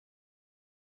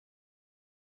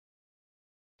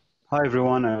Hi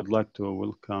everyone, I would like to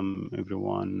welcome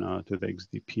everyone to the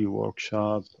XDP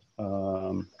workshop.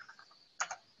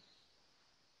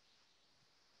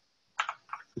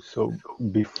 So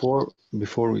before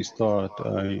we start,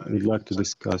 I would like to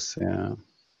discuss the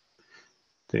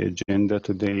agenda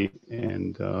today,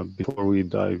 and before we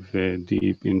dive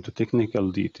deep into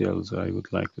technical details, I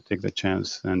would like to take the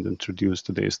chance and introduce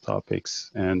today's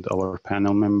topics and our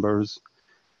panel members.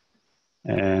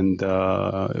 And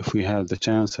if we have the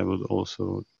chance, I would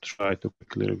also try to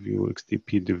quickly review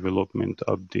XDP development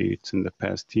updates in the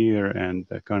past year and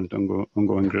the current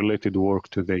ongoing related work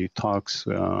to the talks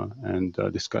and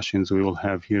discussions we will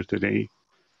have here today.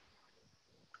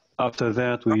 After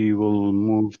that, we will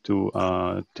move to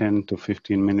 10 to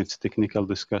 15 minutes technical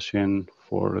discussion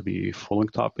for the following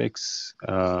topics.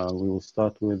 We will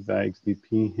start with the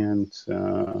XDP hint,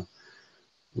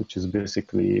 which is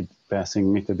basically passing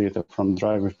metadata from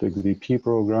driver to XDP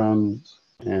programs.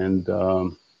 And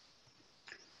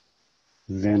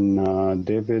then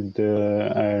David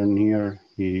Ahern here,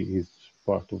 he's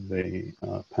part of the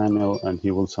panel, and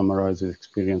he will summarize his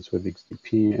experience with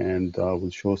XDP and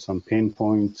will show some pain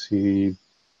points he's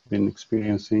been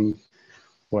experiencing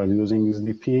while using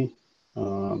XDP.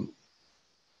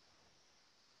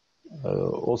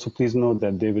 Also, please note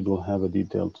that David will have a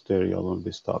detailed tutorial on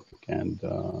this topic and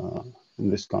in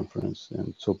this conference,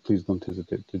 and so please don't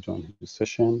hesitate to join his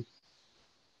session.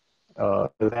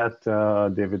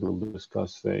 David will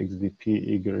discuss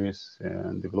XDP egress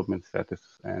and development status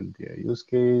and use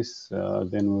case.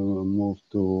 Then we will move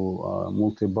to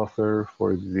multi-buffer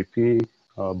for XDP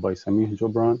by Sameeh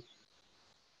Jubran.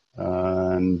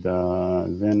 And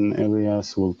then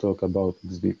Ilias will talk about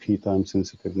XDP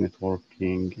time-sensitive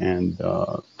networking and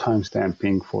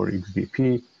timestamping for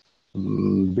XDP.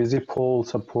 Busy poll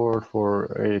support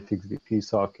for 8 XDP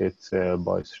sockets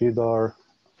by Sridhar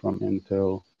from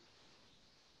Intel.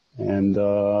 And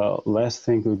last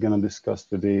thing we're going to discuss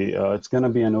today, it's going to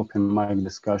be an open mic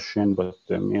discussion, but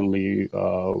mainly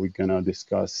we're going to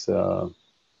discuss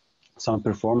some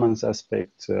performance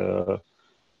aspects,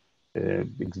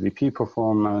 XDP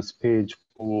performance, page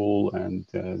pool, and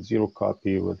zero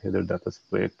copy with header data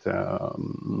split,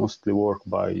 mostly work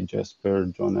by Jesper,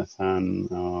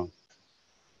 Jonathan.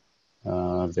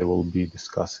 They will be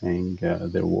discussing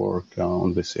their work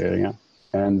on this area.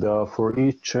 And for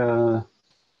each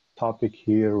topic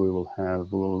here,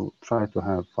 we'll try to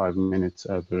have 5 minutes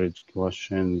average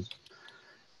questions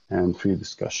and free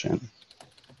discussion.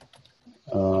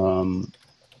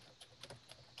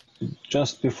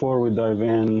 Just before we dive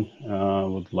in, I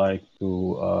would like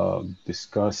to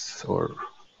discuss or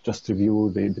just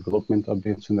review the development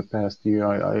updates in the past year.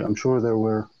 I'm sure there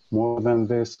were more than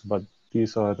this, but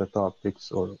these are the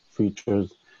topics or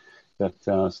features that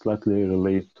slightly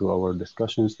relate to our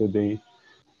discussions today.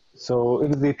 So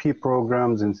XDP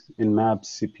programs in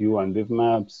maps, CPU, and div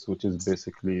maps, which is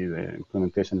basically the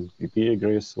implementation of XDP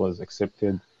egress, was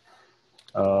accepted.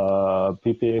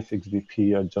 PPF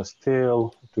XDP adjust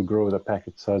tail to grow the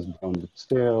packet size beyond its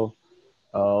tail.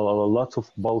 Lots of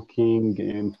bulking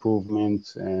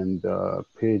improvements and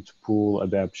page pool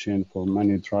adaptation for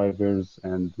many drivers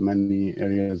and many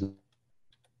areas of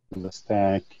the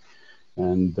stack.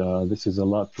 And this is a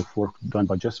lot of work done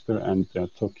by Jesper and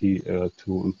Toki to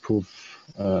improve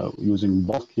using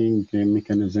bulking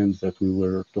mechanisms that we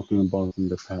were talking about in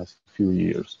the past few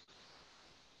years.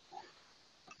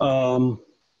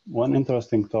 One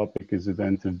interesting topic is the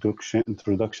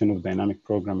introduction of dynamic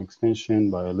program extension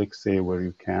by Alexei, where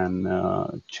you can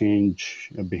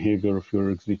change behavior of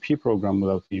your XDP program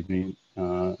without even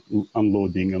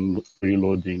unloading and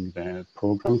reloading the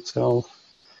program itself.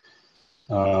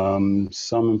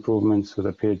 Some improvements to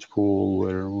the page pool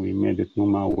where we made it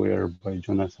NUMA aware by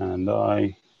Jonathan and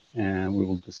I, and we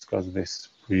will discuss this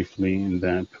briefly in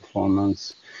the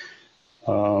performance.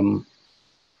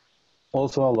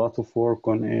 Also, a lot of work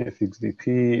on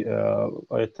AFXDP.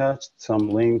 I attached some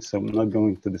links. I'm not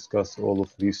going to discuss all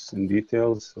of these in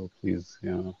detail, so please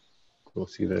go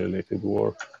see the related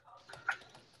work.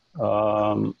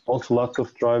 Also, lots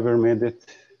of driver made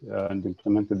it and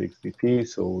implemented XDP,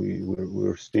 so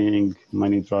we're seeing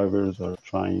many drivers are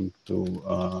trying to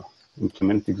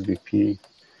implement XDP.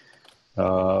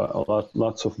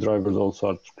 Lots of drivers also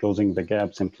are closing the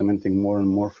gaps, implementing more and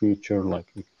more features like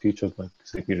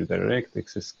Security Direct,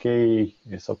 XSK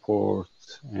support,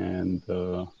 and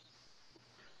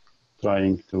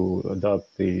trying to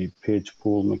adopt the page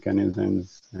pool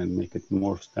mechanisms and make it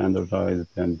more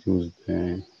standardized and used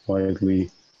widely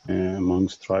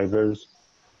amongst drivers.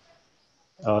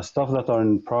 Stuff that are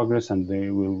in progress and they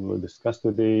will discuss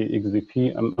today,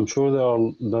 XDP. I'm sure there are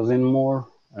a dozen more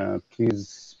Please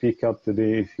speak up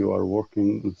today if you are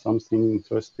working on something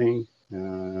interesting.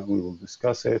 We will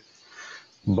discuss it.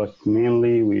 But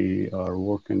mainly we are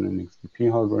working on XDP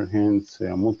hardware hints,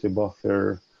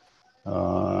 multi-buffer,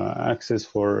 access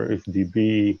for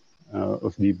FDB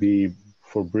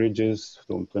for bridges,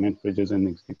 to implement bridges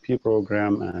in XDP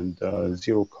program, and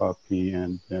zero copy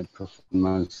and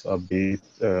performance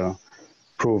update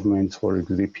improvements for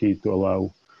XDP to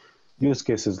allow use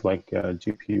cases like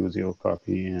GPU zero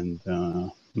copy and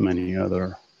many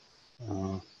other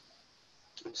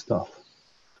stuff.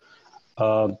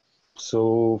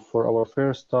 So for our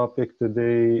first topic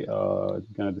today, we're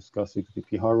going to discuss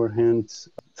XDP hardware hints.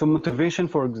 So motivation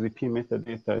for XDP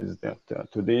metadata is that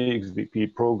today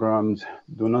XDP programs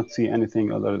do not see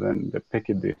anything other than the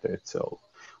packet data itself.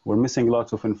 We're missing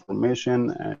lots of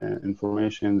information, and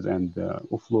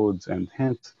offloads and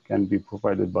hints can be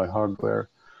provided by hardware.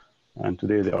 And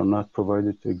today they are not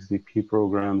provided to XDP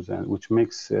programs, and which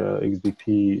makes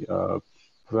XDP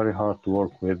very hard to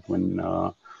work with when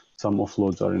some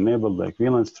offloads are enabled, like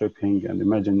VLAN stripping. And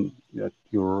imagine that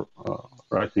you're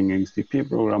writing an XDP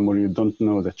program where you don't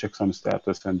know the checksum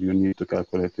status and you need to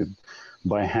calculate it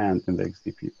by hand in the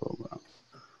XDP program.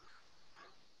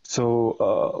 So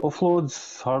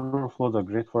hardware offloads are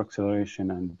great for acceleration,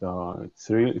 and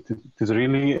it is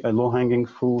really a low-hanging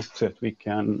fruit that we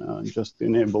can just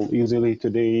enable easily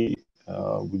today.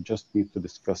 We just need to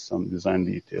discuss some design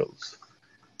details.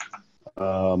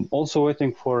 Also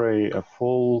waiting for a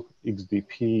full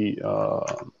XDP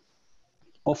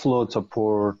offload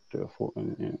support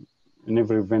in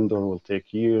every vendor will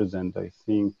take years, and I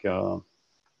think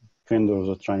vendors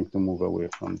are trying to move away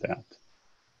from that.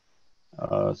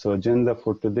 So agenda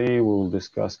for today, we'll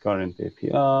discuss current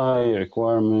API,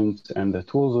 requirements, and the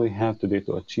tools we have today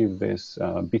to achieve this,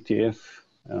 BTF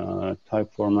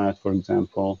type format, for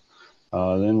example.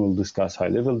 Then we'll discuss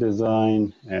high-level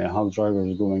design, how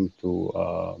drivers are going to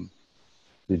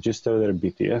register their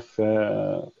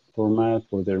BTF format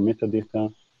for their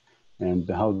metadata, and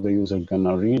how the user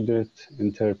gonna read it,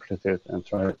 interpret it, and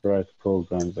try to write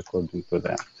programs according to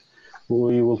that.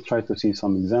 We will try to see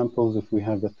some examples if we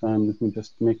have the time. Let me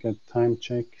just make a time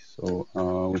check. So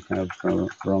we have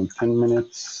around 10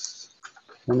 minutes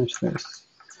to finish this.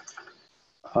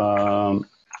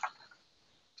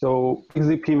 So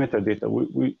XDP metadata,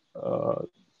 we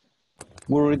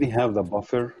already have the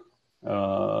buffer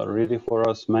ready for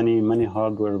us. Many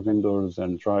hardware vendors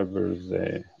and drivers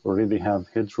already have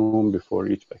headroom before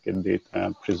each packet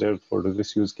data preserved for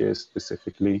this use case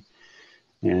specifically.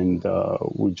 And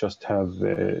we just have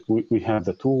we have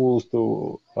the tools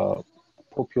to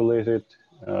populate it.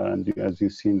 And as you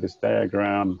see in this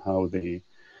diagram, how the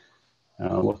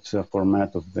what's the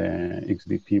format of the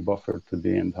XDP buffer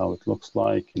today and how it looks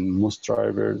like in most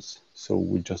drivers. So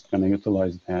we're just going to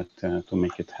utilize that to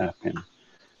make it happen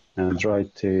and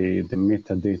write the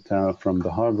metadata from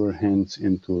the hardware hints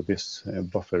into this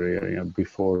buffer area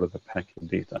before the packet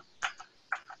data.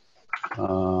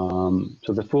 So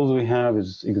the tools we have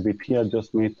is XDP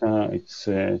adjust meta. It's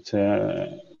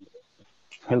a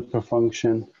helper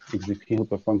function, XDP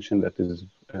helper function that is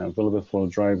available for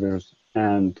drivers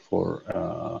and for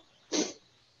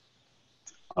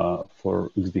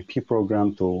XDP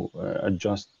program to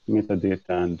adjust metadata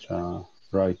and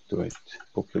write to it,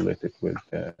 populate it with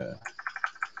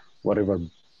whatever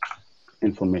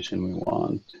information we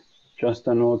want. Just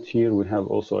a note here, we have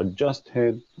also a just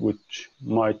head, which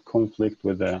might conflict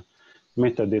with the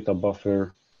metadata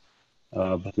buffer,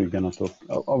 but we're gonna talk.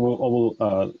 I will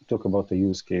talk about the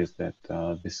use case that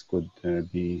this could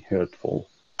be hurtful.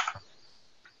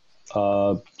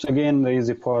 So again, the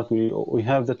easy part, we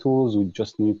have the tools, we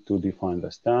just need to define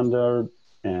the standard,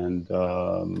 and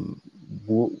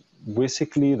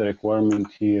basically the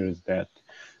requirement here is that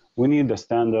we need a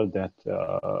standard that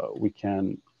we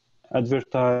can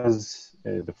advertise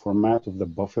the format of the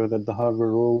buffer that the hardware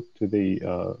wrote to the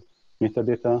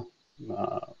metadata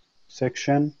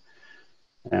section.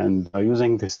 And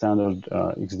using the standard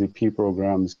XDP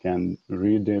programs can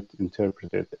read it,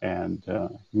 interpret it, and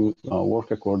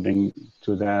work according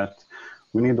to that.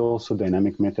 We need also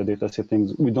dynamic metadata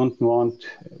settings. We don't want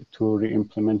to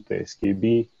re-implement the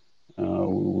SKB.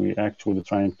 We're actually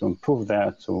trying to improve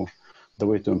that. So the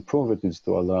way to improve it is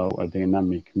to allow a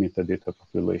dynamic metadata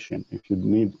population. If you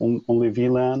need only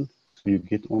VLAN, you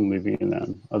get only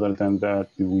VLAN. Other than that,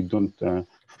 we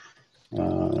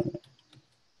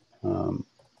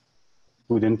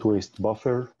didn't waste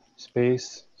buffer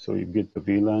space, so you get the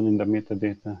VLAN in the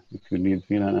metadata. If you need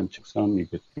VLAN and checksum, you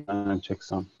get VLAN and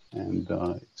checksum, and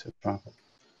etc.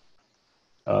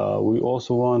 We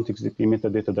also want XDP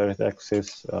metadata direct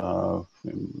access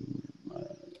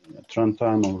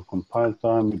runtime or compile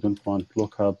time. We don't want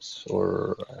lookups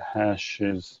or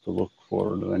hashes to look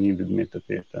for the needed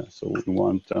metadata. So we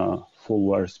want full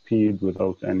wire speed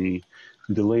without any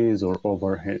delays or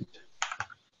overhead.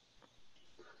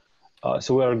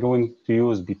 So we are going to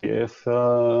use BTF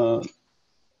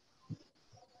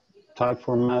type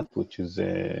format, which is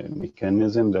a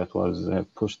mechanism that was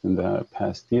pushed in the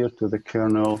past year to the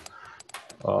kernel.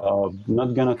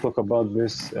 Not gonna talk about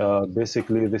this.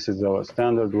 Basically, this is a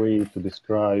standard way to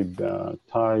describe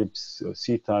types,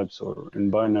 C types, or in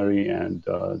binary, and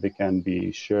they can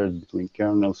be shared between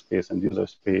kernel space and user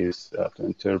space to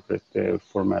interpret the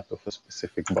format of a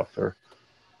specific buffer.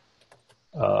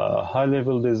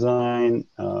 High-level design,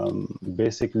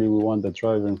 basically we want the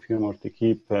driver and firmware to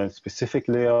keep a specific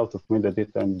layout of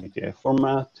metadata in BTF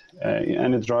format.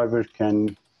 Any driver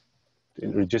can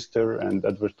register and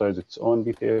advertise its own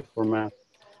BTF format.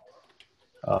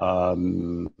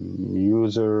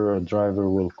 User driver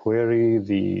will query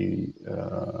the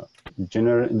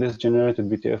this generated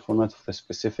BTF format of a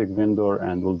specific vendor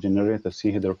and will generate a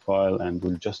C header file and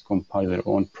will just compile their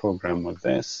own program with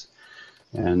this.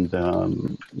 And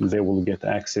they will get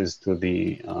access to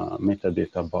the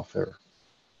metadata buffer.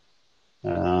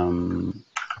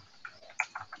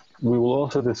 We will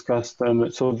also discuss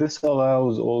them. So this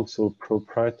allows also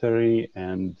proprietary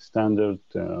and standard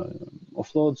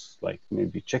offloads, like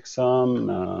maybe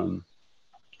checksum,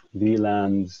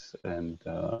 VLANs, and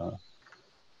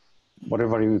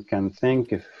whatever you can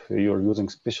think. If you're using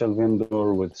special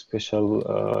vendor with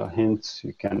special hints,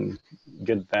 you can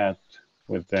get that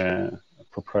with the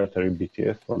proprietary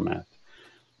BTF format.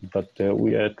 But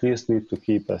we at least need to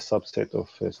keep a subset of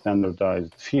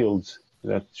standardized fields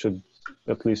that should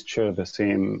at least share the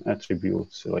same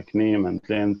attributes like name and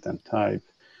length and type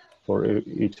for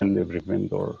each and every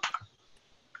vendor.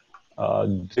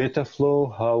 Data flow,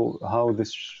 how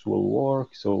this will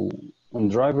work. So on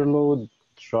driver load,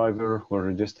 driver will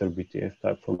register BTF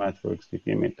type format for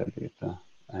XDP metadata.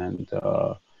 And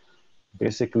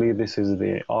basically, this is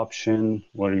the option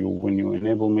where when you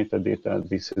enable metadata,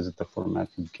 this is the format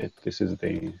you get. This is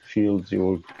the fields you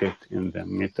will get in the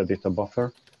metadata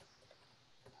buffer.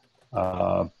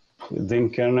 Then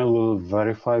kernel will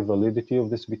verify validity of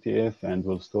this BTF and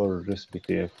will store this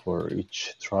BTF for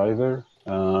each driver.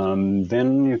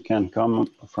 Then you can come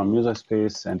from user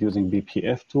space and using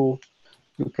BPF tool,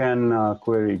 you can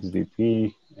query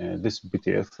XDP, this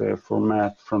BTF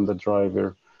format from the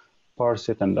driver, parse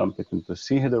it and dump it into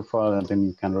C header file, and then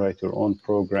you can write your own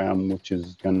program which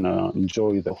is gonna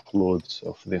enjoy the offloads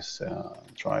of this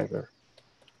driver.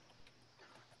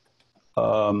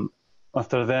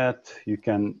 After that, you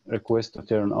can request to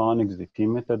turn on XDP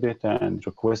metadata and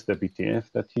request the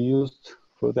BTF that you used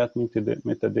for that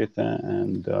metadata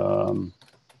and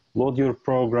load your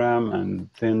program, and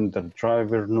then the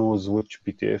driver knows which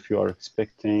BTF you are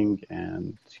expecting,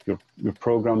 and your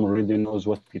program already knows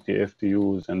what BTF to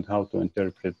use and how to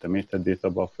interpret the metadata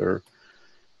buffer.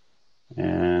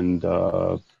 And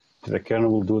the kernel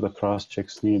will do the cross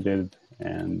checks needed.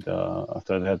 And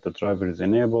after that, the driver is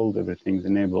enabled, everything's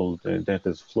enabled, the data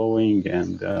is flowing,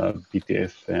 and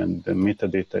BTF and the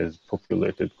metadata is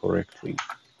populated correctly.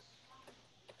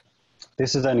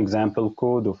 This is an example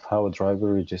code of how a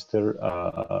driver register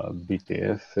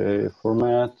BTF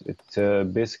format. It's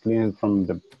basically from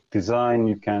the design,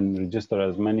 you can register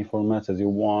as many formats as you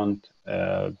want.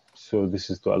 So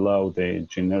this is to allow the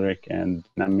generic and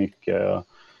dynamic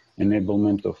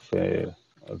enablement of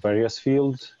various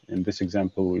fields. In this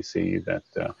example, we see that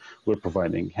we're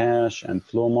providing hash and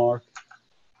flow mark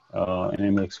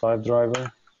in MX5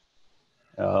 driver.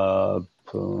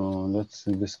 Let's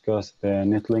discuss the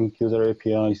netlink user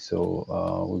API. So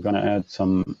we're going to add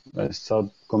some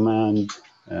sub command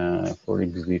for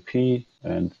XDP,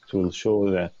 and it will show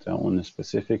that on a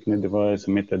specific net device,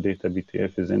 metadata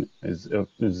BTF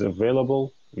is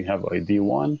available. We have ID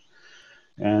 1.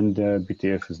 And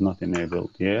BTF is not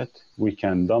enabled yet. We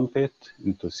can dump it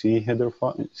into C header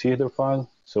file.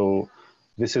 So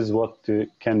this is what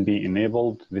can be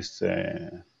enabled, this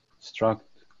struct,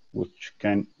 which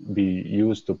can be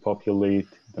used to populate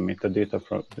the metadata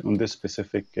on this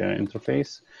specific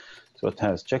interface. So it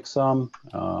has checksum,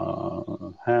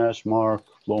 hash mark,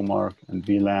 flow mark, and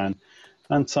VLAN,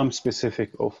 and some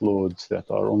specific offloads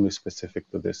that are only specific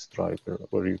to this driver,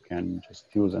 where you can just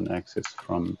use and access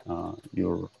from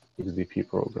your XDP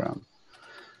program.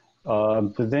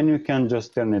 But then you can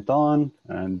just turn it on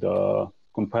and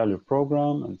compile your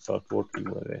program and start working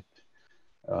with it.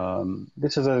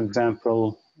 This is an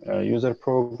example user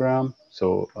program.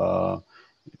 So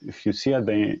if you see at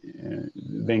the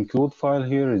include file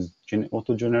here is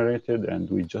auto-generated, and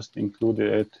we just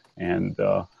included it, and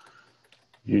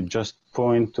you just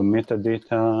point to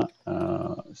metadata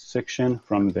section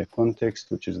from the context,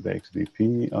 which is the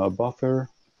XDP buffer,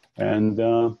 and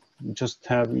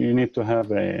you need to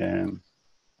have an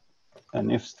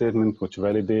if statement which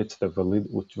validates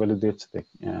the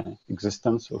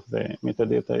existence of the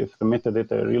metadata. If the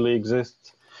metadata really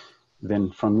exists,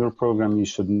 then from your program you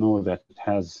should know that it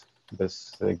has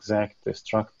this exact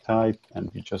struct type, and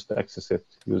you just access it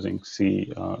using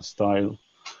C style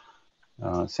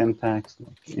syntax,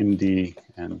 like MD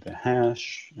and the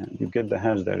hash, and you get the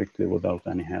hash directly without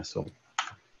any hassle.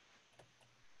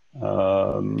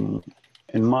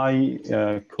 In my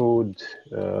code,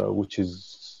 which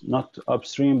is not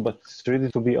upstream, but it's ready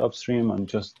to be upstream, I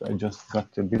just got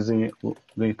busy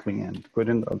lately and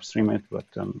couldn't upstream it, but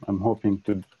I'm hoping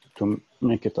to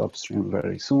make it upstream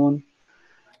very soon.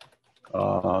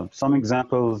 Some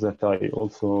examples that I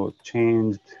also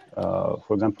changed,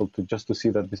 for example, just to see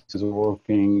that this is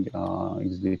working,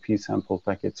 XDP sample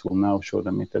packets will now show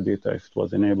the metadata if it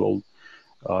was enabled.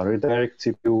 Redirect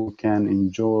CPU can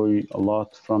enjoy a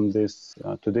lot from this.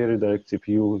 Today, redirect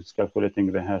CPU is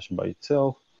calculating the hash by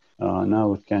itself.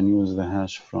 Now it can use the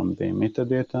hash from the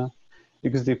metadata.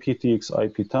 XDP TX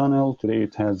IP tunnel, today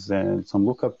it has some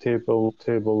lookup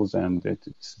tables, and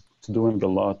it's doing a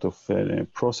lot of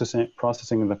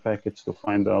processing the packets to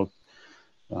find out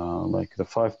like the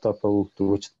 5-tuple to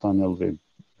which tunnel they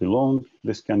belong.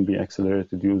 This can be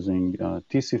accelerated using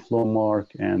TC flow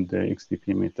mark and the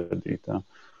XDP metadata,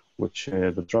 which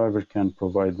the driver can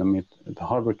provide the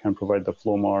hardware can provide the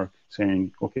flow mark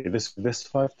saying, okay, this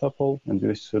 5-tuple, and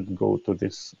this should go to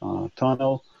this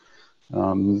tunnel.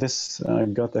 This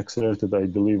got accelerated, I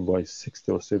believe, by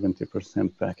 60 or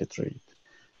 70% packet rate.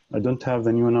 I don't have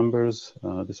the new numbers.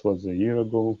 This was a year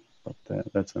ago,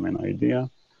 but that's the main idea.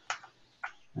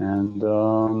 And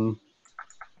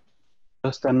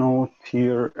just a note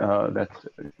here that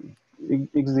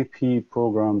XDP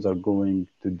programs are going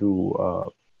to do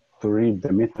to read the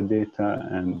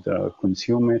metadata and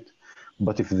consume it.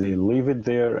 But if they leave it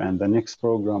there and the next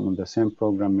program on the same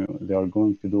program, they are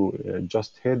going to do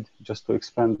just head, just to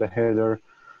expand the header,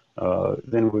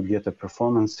 then we'll get a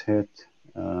performance hit,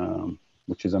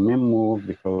 which is a mem move,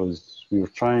 because we're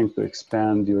trying to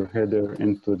expand your header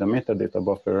into the metadata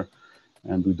buffer,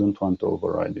 and we don't want to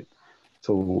override it.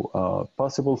 So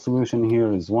possible solution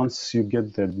here is once you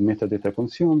get the metadata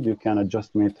consumed, you can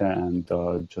adjust meta and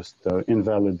just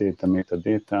invalidate the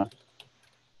metadata,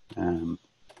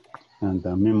 and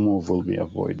the mem move will be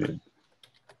avoided.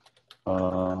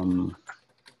 So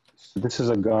this is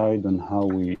a guide on how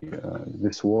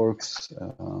this works,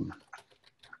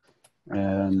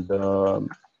 and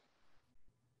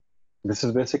this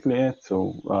is basically it.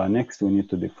 So next we need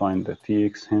to define the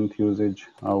TX hint usage.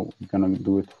 How we're gonna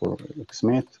do it for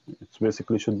XMate. It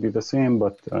basically should be the same,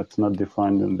 but it's not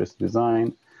defined in this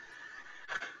design.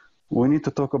 We need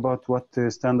to talk about what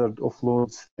standard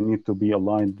offloads need to be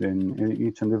aligned in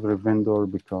each and every vendor,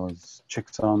 because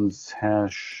checksums,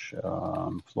 hash,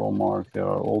 flow mark, they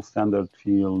are all standard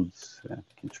fields.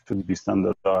 It should be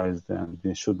standardized and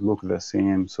they should look the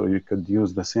same. So you could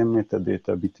use the same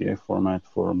metadata BTA format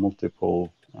for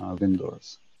multiple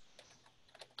vendors.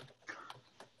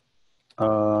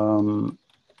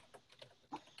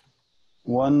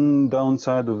 One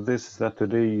downside of this is that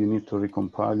today you need to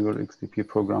recompile your XDP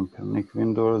program per NIC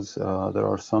vendors. There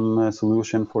are some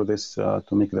solution for this to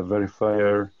make the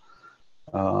verifier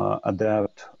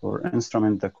adapt or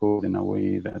instrument the code in a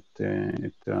way that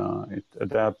it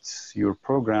adapts your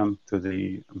program to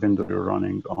the vendor you're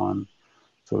running on.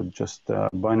 So just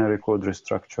binary code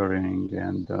restructuring,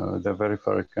 and the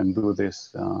verifier can do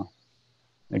this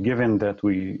given that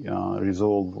we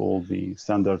resolve all the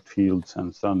standard fields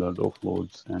and standard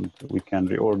offloads, and we can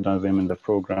reorder them in the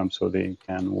program so they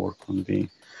can work on the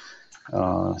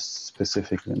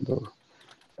specific vendor.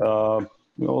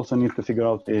 We also need to figure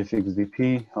out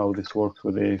AFXDP, how this works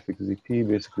with AFXDP.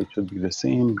 Basically, it should be the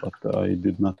same, but I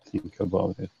did not think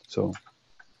about it. So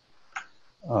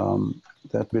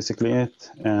that's basically it.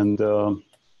 And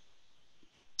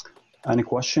any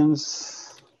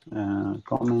questions,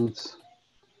 comments?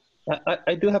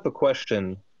 I do have a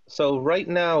question. So right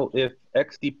now, if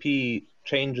XDP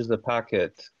changes the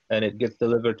packet and it gets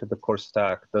delivered to the core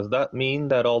stack, does that mean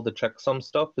that all the checksum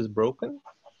stuff is broken?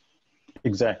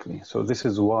 Exactly. So this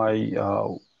is why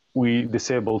we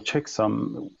disable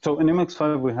checksum. So in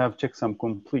MX5, we have checksum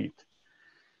complete.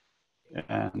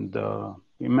 And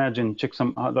imagine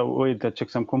checksum. The way that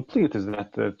checksum complete is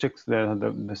that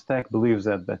the stack believes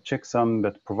that the checksum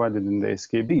that provided in the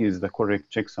SKB is the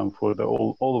correct checksum for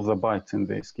all of the bytes in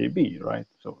the SKB, right?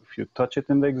 So if you touch it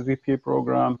in the XDP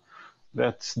program,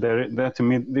 this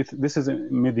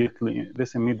immediately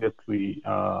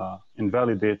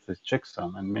invalidates the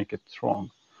checksum and make it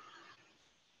wrong.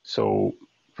 So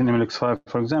in MLX5,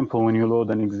 for example, when you load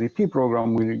an XDP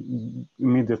program, we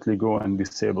immediately go and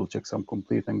disable checksum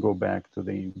complete and go back to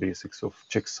the basics of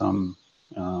checksum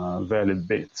valid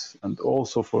bits. And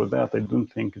also for that, I don't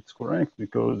think it's correct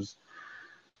because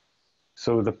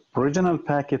so the original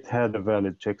packet had a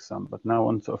valid checksum, but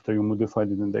now after you modified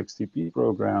it in the XDP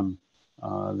program,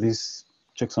 these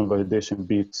checksum validation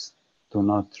bits do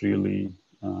not really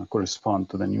correspond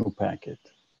to the new packet.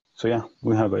 So yeah,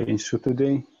 we have an issue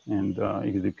today, and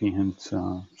XDP hints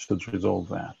should resolve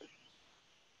that.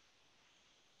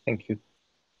 Thank you.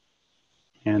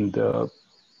 And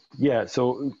yeah,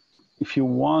 so if you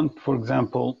want, for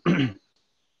example,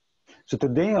 so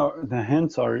today the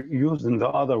hints are used in the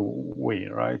other way,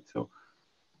 right? So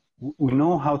we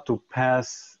know how to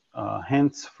pass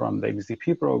hints from the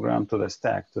XDP program to the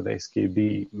stack, to the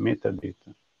SKB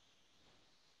metadata.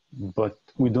 But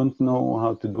we don't know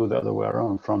how to do the other way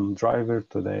around, from driver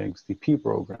to the XDP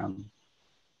program.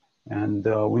 And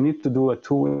we need to do a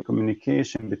two-way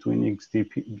communication between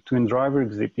driver,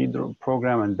 XDP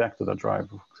program, and back to the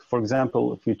driver. For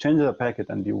example, if you change the packet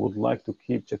and you would like to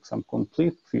keep checksum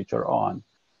complete feature on,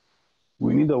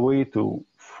 we need a way to,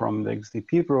 from the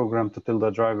XDP program, to tell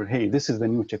the driver, hey, this is the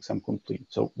new checksum complete.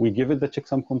 So we give it the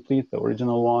checksum complete, the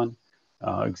original one.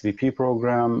 XDP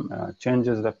program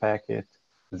changes the packet,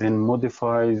 then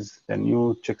modifies the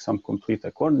new checksum complete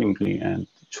accordingly, and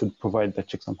should provide the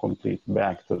checksum complete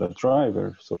back to the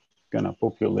driver. So it's gonna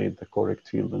populate the correct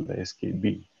field in the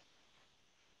SKB.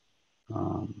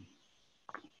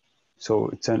 So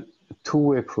it's a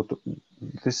two-way protocol.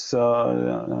 This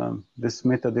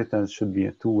metadata should be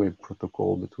a two-way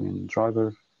protocol between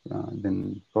driver,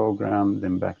 then program,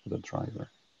 then back to the driver.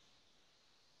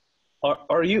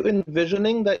 Are you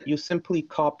envisioning that you simply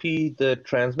copy the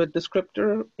transmit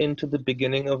descriptor into the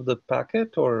beginning of the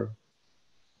packet, or?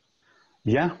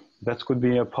 Yeah, that could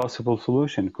be a possible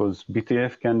solution, because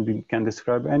BTF can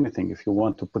describe anything. If you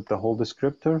want to put the whole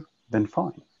descriptor, then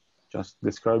fine. Just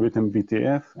describe it in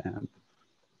BTF, and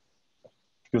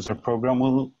user program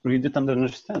will read it and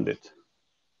understand it.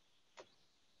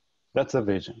 That's a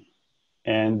vision.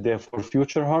 And for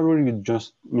future hardware,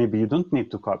 maybe you don't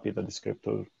need to copy the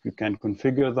descriptor. You can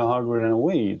configure the hardware in a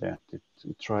way that it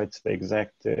writes the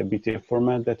exact BTF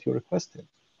format that you requested.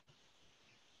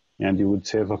 And you would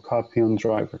save a copy on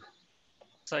driver.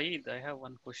 Saeed, I have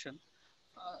one question.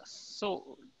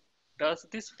 So does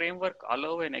this framework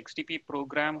allow an XDP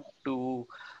program to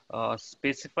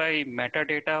specify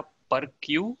metadata per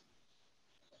queue,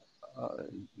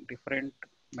 different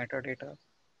metadata?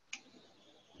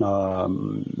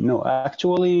 No,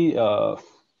 actually,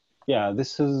 yeah,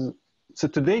 so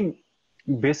today,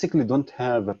 basically don't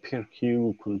have a per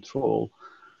queue control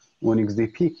on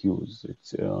XDP queues.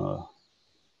 It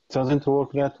doesn't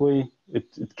work that way.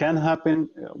 It can happen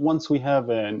once we have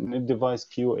a device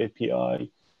queue API,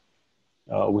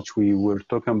 which we were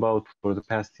talking about for the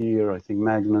past year. I think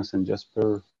Magnus and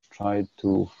Jesper tried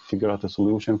to figure out a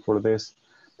solution for this,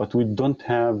 but we don't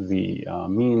have the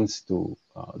means to,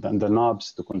 the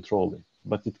knobs to control it.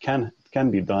 But it can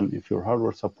be done if your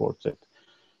hardware supports it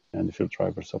and if your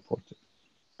driver supports it.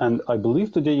 And I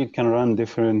believe today you can run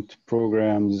different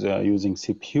programs using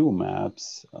CPU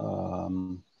maps.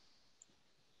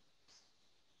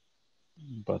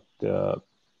 But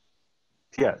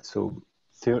yeah, so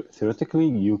theoretically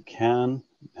you can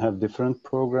have different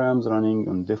programs running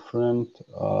on different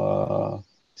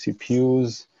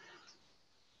CPUs.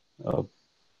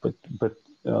 But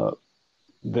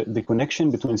the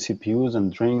connection between CPUs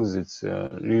and rings, it's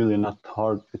really not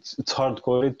hard. It's hard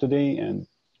coded today, and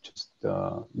just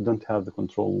don't have the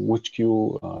control which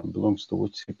queue belongs to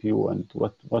which CPU and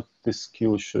what this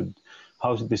queue should,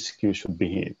 how this queue should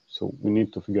behave. So we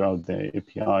need to figure out the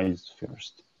APIs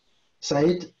first.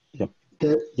 Saeed, yep.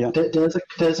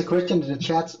 There's a question in the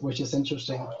chat which is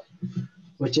interesting,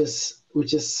 which is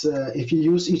if you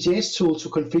use EJ's tool to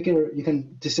configure, you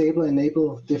can disable,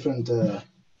 enable different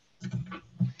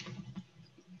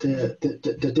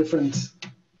the different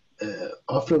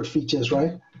offload features,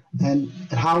 right? And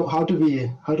how do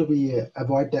we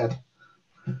avoid that?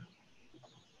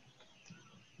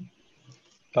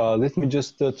 Let me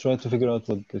just try to figure out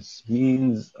what this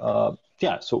means.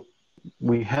 Yeah, so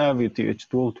we have ETH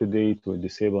tool today to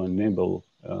disable and enable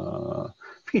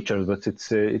features, but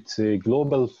it's a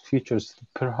global features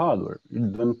per hardware. You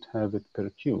don't have it per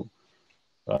queue,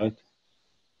 right?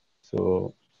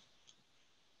 So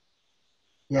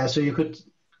yeah, so you could,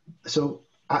 so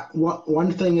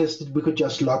one thing is that we could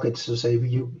just lock it. So say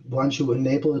once you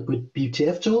enable it with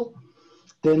BTF tool,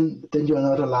 then you are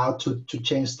not allowed to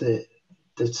change the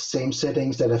same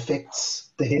settings that affects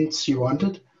the hints you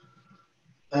wanted.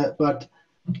 But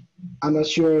I'm not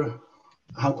sure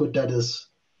how good that is.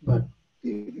 But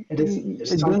it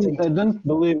is something. I don't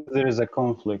believe there is a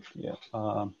conflict yet.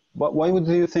 But why would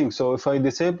you think? So if I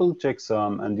disable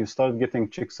checksum and you start getting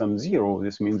checksum 0,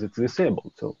 this means it's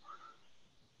disabled. So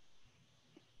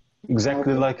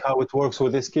exactly like how it works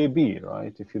with SKB,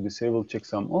 right? If you disable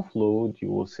checksum offload, you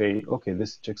will say, okay,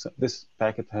 this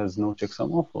packet has no checksum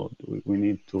offload. We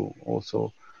need to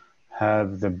also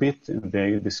have the bit in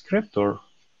the descriptor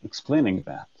explaining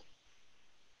that.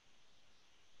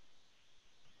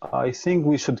 I think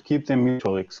we should keep them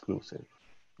mutually exclusive.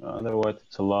 Otherwise,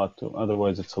 it's a lot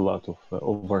of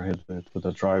overhead for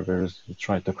the drivers to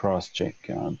try to cross-check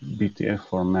BTF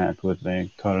format with the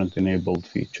current enabled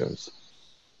features.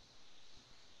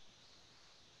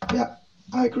 Yeah,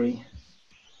 I agree.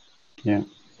 Yeah.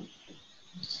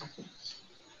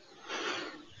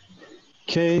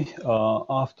 Okay,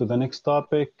 off to the next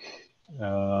topic.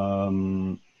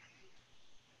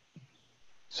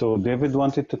 So David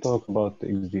wanted to talk about the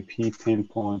XDP pain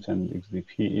points and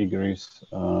XDP egress.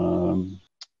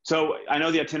 So I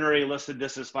know the itinerary listed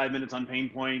this as 5 minutes on pain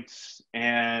points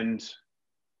and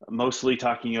mostly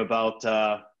talking about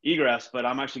egress, but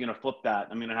I'm actually going to flip that.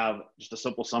 I'm going to have just a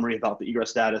simple summary about the egress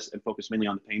status and focus mainly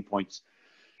on the pain points.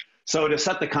 So to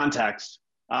set the context,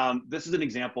 this is an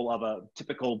example of a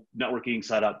typical networking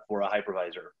setup for a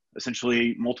hypervisor.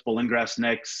 Essentially, multiple ingress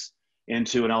NICs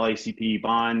into an LACP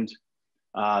bond.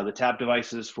 The tab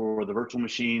devices for the virtual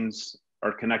machines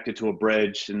are connected to a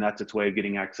bridge, and that's its way of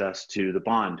getting access to the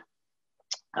bond.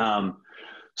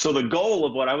 So the goal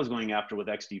of what I was going after with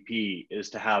XDP is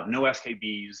to have no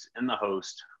SKBs in the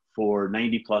host for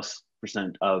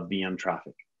 90+% of VM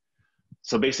traffic.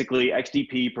 So basically,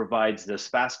 XDP provides this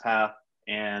fast path,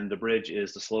 and the bridge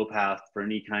is the slow path for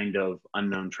any kind of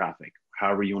unknown traffic,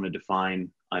 however you want to define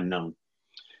unknown.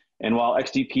 And while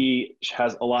XDP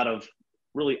has a lot of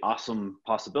really awesome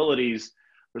possibilities,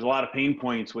 there's a lot of pain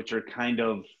points which are kind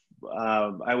of,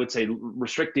 I would say,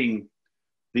 restricting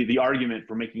the argument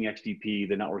for making XDP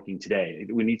the networking today.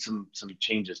 We need some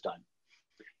changes done.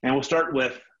 And we'll start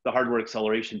with the hardware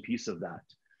acceleration piece of that.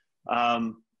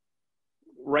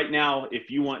 Right now, if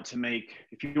you want to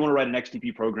write an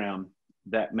XDP program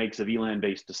that makes a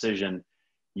VLAN-based decision,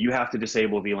 you have to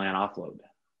disable VLAN offload,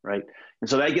 right? And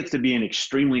so that gets to be an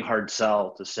extremely hard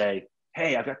sell to say,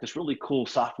 hey, I've got this really cool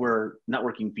software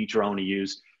networking feature I want to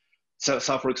use, so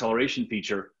software acceleration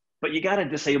feature, but you got to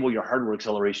disable your hardware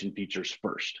acceleration features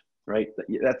first, right?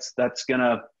 That's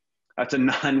a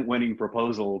non-winning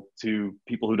proposal to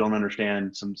people who don't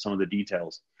understand some of the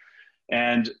details.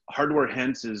 And hardware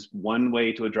hints is one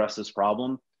way to address this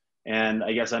problem. And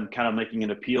I guess I'm kind of making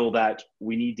an appeal that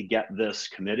we need to get this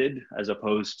committed as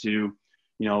opposed to,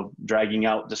 dragging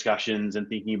out discussions and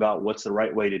thinking about what's the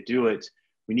right way to do it.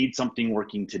 We need something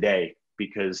working today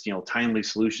because, timely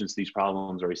solutions to these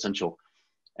problems are essential.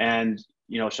 And,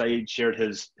 Saeed shared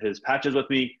his patches with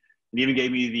me and even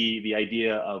gave me the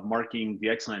idea of marking the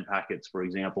XLAN packets, for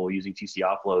example, using TC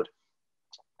offload.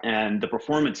 And the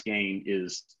performance gain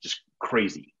is just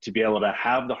crazy to be able to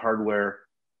have the hardware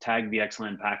tag the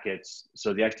XLAN packets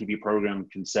so the XDP program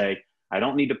can say, I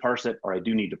don't need to parse it, or I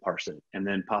do need to parse it, and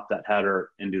then pop that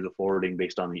header and do the forwarding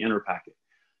based on the inner packet.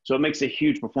 So it makes a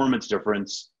huge performance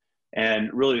difference. And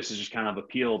really, this is just kind of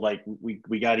appealed, like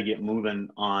we got to get moving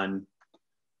on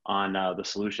the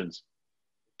solutions.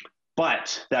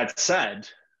 But that said,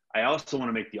 I also want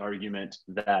to make the argument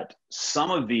that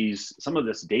some of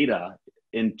this data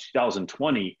in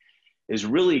 2020 is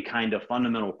really kind of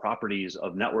fundamental properties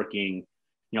of networking,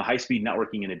 high-speed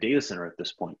networking in a data center at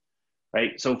this point,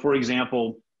 right? So for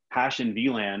example, hash and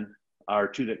VLAN are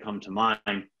two that come to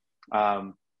mind.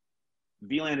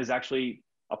 VLAN is actually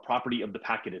a property of the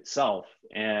packet itself,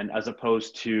 and as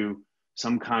opposed to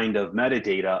some kind of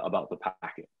metadata about the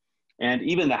packet. And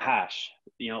even the hash,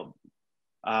 you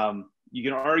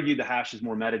can argue the hash is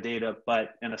more metadata,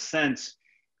 but in a sense,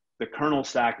 the kernel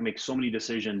stack makes so many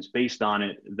decisions based on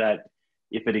it that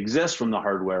if it exists from the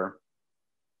hardware,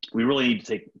 we really need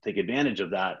to take advantage of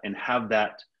that and have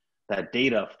that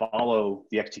data follow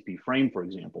the XDP frame, for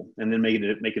example, and then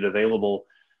make it available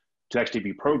to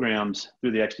XDP programs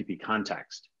through the XDP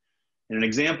context. And an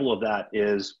example of that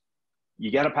is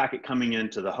you get a packet coming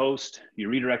into the host, you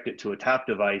redirect it to a tap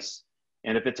device,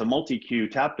 And if it's a multi-queue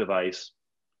tap device,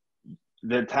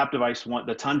 the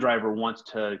TON driver wants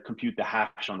to compute the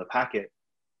hash on the packet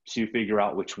to figure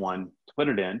out which one to put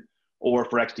it in. Or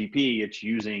for XDP, it's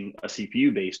using a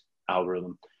CPU-based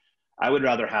algorithm. I would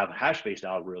rather have a hash-based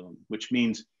algorithm, which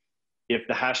means if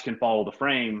the hash can follow the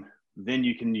frame, then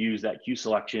you can use that queue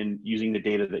selection using the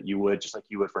data that you would, just like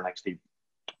you would for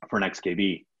an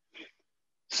XKB.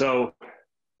 So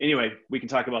anyway, we can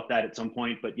talk about that at some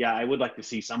point, but yeah, I would like to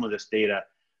see some of this data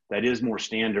that is more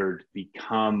standard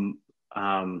become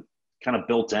kind of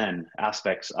built-in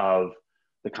aspects of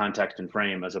the context and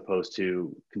frame as opposed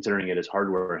to considering it as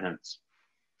hardware hints.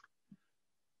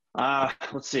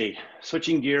 Let's see,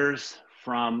 switching gears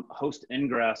from host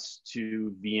ingress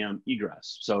to VM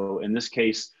egress. So in this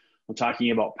case, I'm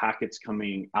talking about packets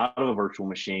coming out of a virtual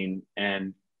machine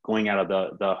and going out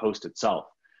of the host itself.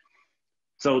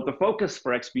 So the focus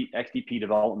for XDP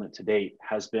development to date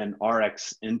has been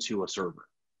RX into a server.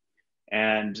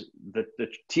 And the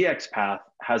TX path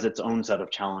has its own set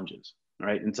of challenges,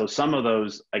 right? And so some of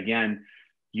those, again,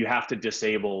 you have to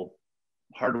disable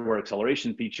hardware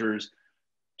acceleration features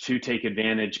to take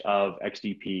advantage of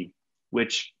XDP,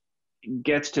 which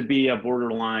gets to be a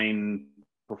borderline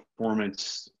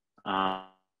performance. So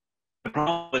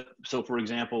for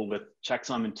example, with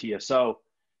checksum and TSO,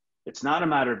 it's not a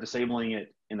matter of disabling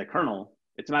it in the kernel,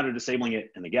 it's a matter of disabling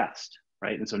it in the guest,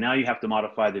 right? And so now you have to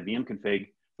modify the VM config,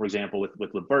 for example,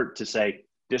 with libvirt to say,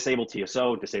 disable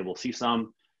TSO, disable csum.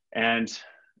 And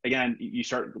again, you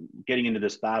start getting into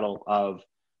this battle of,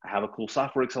 I have a cool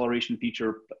software acceleration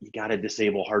feature, but you gotta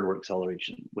disable hardware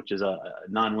acceleration, which is a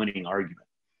non-winning argument.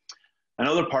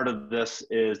 Another part of this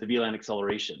is the VLAN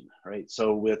acceleration, right?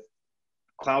 So with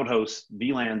cloud hosts,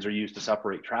 VLANs are used to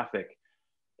separate traffic,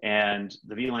 and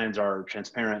the VLANs are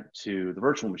transparent to the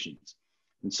virtual machines.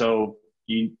 And so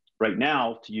you, right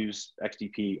now, to use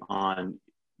XDP on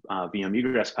VM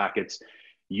egress packets,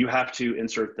 you have to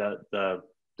insert the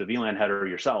VLAN header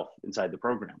yourself inside the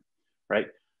program, right?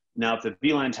 Now, if the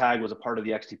VLAN tag was a part of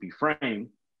the XDP frame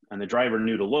and the driver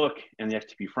knew to look in the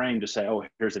XDP frame to say, oh,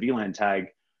 here's a VLAN tag,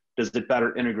 does it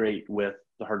better integrate with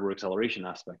the hardware acceleration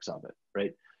aspects of it,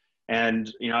 right?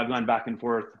 And you know, I've gone back and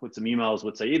forth with some emails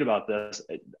with Saeed about this.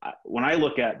 When I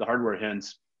look at the hardware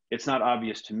hints, it's not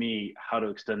obvious to me how to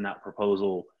extend that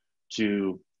proposal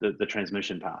to the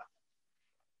transmission path.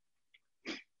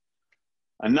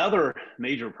 Another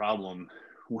major problem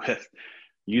with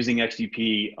using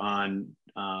XDP on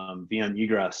VM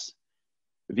egress,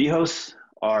 vhosts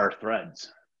are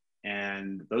threads,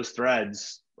 and those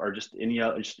threads are just any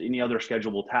other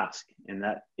schedulable task, in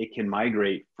that it can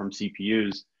migrate from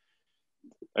CPUs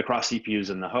across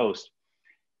CPUs in the host.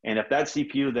 And if that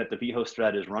CPU that the vhost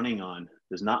thread is running on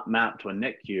does not map to a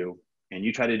NIC queue, and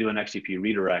you try to do an XDP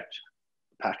redirect,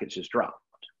 the packet's just dropped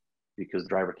because the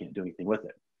driver can't do anything with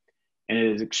it. And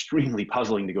it is extremely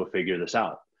puzzling to go figure this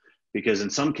out, because in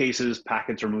some cases,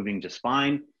 packets are moving just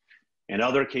fine. In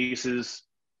other cases,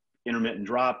 intermittent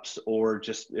drops, or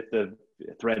just if the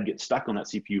thread gets stuck on that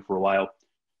CPU for a while,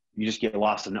 you just get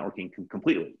lost in networking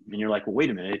completely. And you're like, well, wait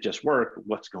a minute, it just worked,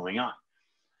 what's going on?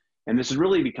 And this is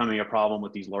really becoming a problem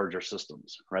with these larger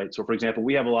systems, right? So for example,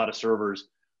 we have a lot of servers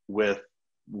with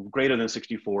greater than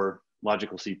 64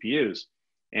 logical CPUs,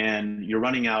 and you're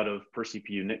running out of per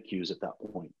CPU NIC queues at that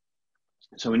point.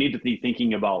 So we need to be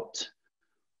thinking about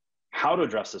how to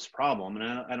address this problem. And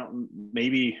I don't,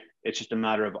 maybe it's just a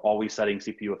matter of always setting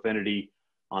CPU affinity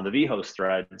on the vhost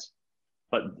threads,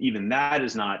 but even that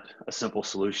is not a simple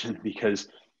solution, because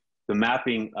the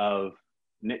mapping of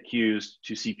NIC queues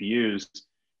to CPUs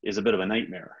is a bit of a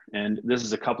nightmare. And this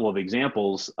is a couple of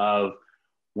examples of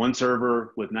one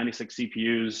server with 96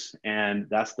 CPUs, and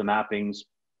that's the mappings.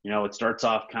 You know, it starts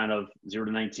off kind of 0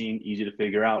 to 19, easy to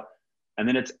figure out. And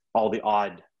then it's all the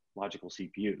odd logical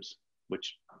CPUs,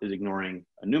 which is ignoring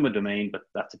a NUMA domain, but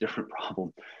that's a different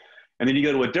problem. And then you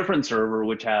go to a different server,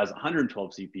 which has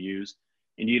 112 CPUs,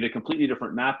 and you get a completely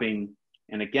different mapping.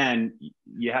 And again,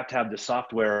 you have to have the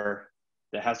software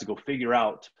that has to go figure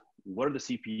out what are the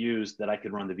CPUs that I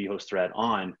could run the vhost thread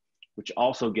on, which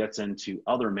also gets into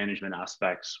other management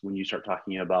aspects when you start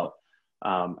talking about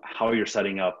how you're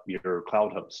setting up your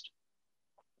cloud host.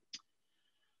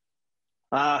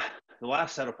 The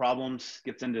last set of problems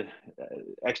gets into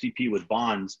XDP with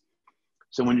bonds.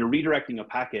 So when you're redirecting a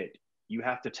packet, you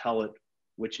have to tell it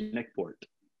which NIC port,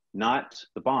 not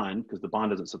the bond, because the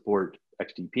bond doesn't support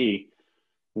XDP.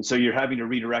 And so you're having to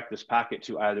redirect this packet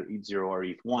to either ETH0 or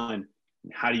ETH1.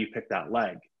 And how do you pick that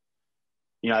leg?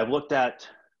 You know, I've looked at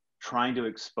trying to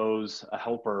expose a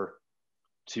helper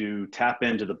to tap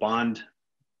into the bond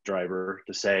driver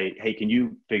to say, hey, can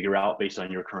you figure out based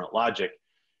on your current logic?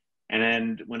 And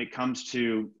then when it comes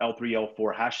to L3,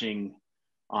 L4 hashing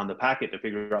on the packet to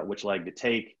figure out which leg to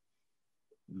take,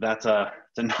 it's a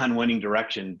non-winning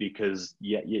direction, because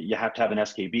you have to have an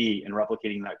SKB, and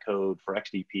replicating that code for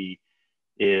XDP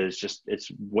is just,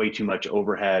 it's way too much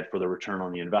overhead for the return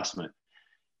on the investment.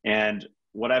 And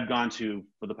what I've gone to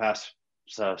for the past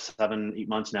 7-8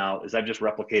 months now is I've just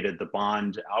replicated the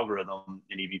bond algorithm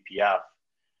in eBPF.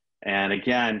 And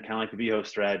again, kind of like the vhost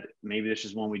thread, maybe this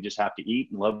is one we just have to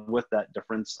eat and live with, that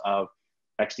difference of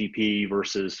XDP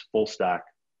versus full stack.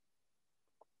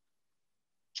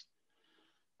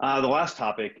 The last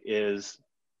topic is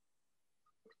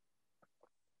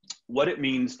what it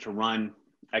means to run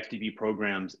XDP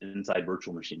programs inside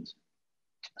virtual machines.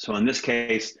 So in this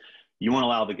case, you want to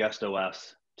allow the guest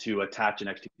OS to attach an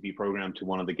XDP program to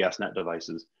one of the guest net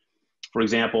devices. For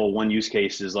example, one use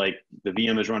case is like the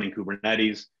VM is running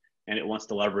Kubernetes and it wants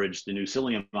to leverage the new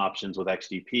Cilium options with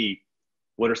XDP.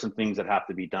 What are some things that have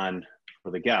to be done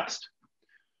for the guest?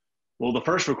 Well, the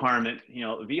first requirement,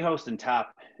 vhost and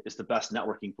tap is the best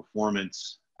networking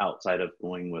performance outside of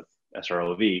going with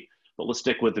SROV, but let's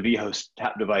stick with the vhost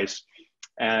tap device.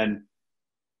 And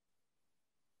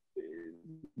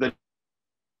the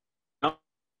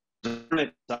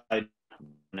side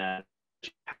net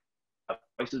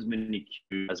twice as many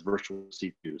queues as virtual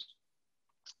CPUs,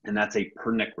 and that's a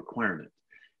per NIC requirement.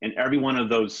 And every one of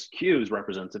those queues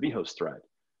represents a vhost thread.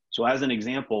 So as an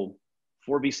example,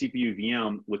 4 vCPU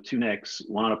VM with 2 NICs,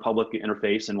 one on a public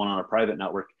interface and one on a private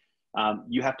network,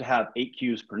 you have to have 8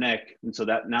 queues per NIC. And so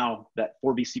that now that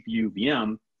 4 vCPU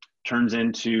VM turns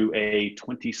into a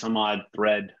 20 some odd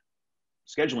thread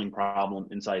scheduling problem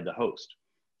inside the host,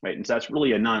 right? And so that's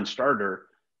really a non-starter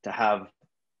to have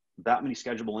that many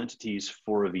schedulable entities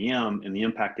for a VM and the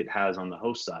impact it has on the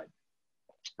host side.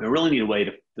 We really need a way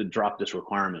to drop this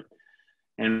requirement.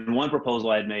 And one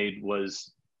proposal I had made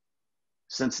was,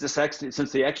 since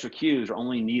the extra queues are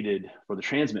only needed for the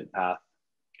transmit path,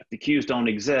 if the queues don't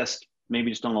exist,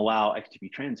 maybe just don't allow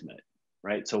XDP transmit,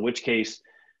 right? So in which case,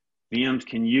 VMs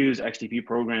can use XDP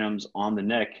programs on the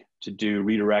NIC to do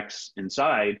redirects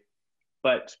inside,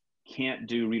 but can't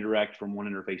do redirect from one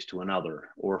interface to another,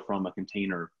 or from a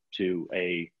container to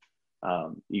a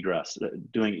egress,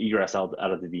 doing egress out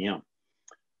of the VM.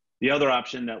 The other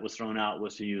option that was thrown out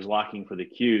was to use locking for the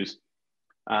queues.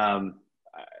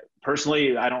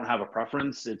 Personally, I don't have a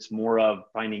preference. It's more of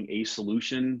finding a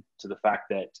solution to the fact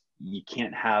that you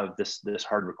can't have this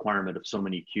hard requirement of so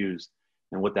many queues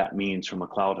and what that means from a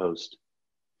cloud host.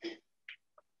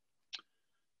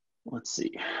 Let's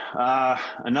see.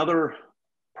 Another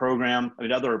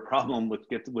problem with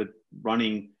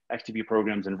running XDP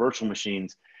programs in virtual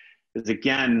machines is,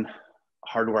 again,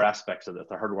 hardware aspects of it,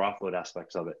 the hardware offload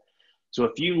aspects of it. So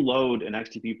if you load an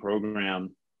XDP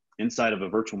program inside of a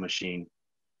virtual machine,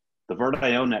 the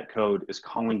VirtIO net code is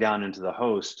calling down into the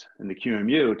host and the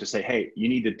QEMU to say, hey, you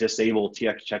need to disable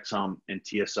TX checksum and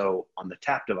TSO on the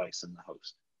tap device in the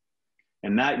host.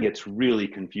 And that gets really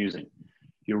confusing.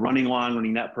 You're running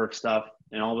long-running netperf stuff,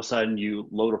 and all of a sudden you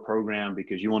load a program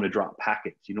because you want to drop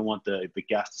packets. You don't want the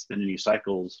guest to spend any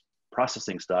cycles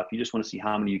processing stuff. You just want to see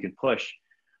how many you can push.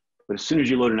 But as soon as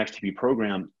you load an XDP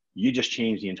program, you just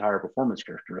change the entire performance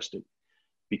characteristic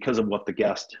because of what the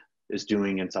guest is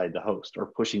doing inside the host or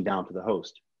pushing down to the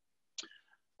host.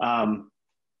 And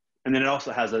then it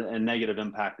also has a negative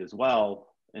impact as well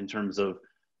in terms of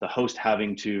the host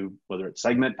having to, whether it's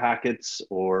segment packets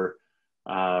or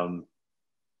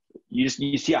you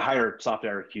see a higher soft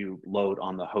IRQ load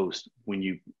on the host when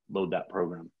you load that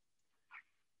program.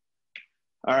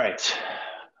 All right,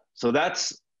 so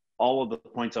that's all of the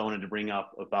points I wanted to bring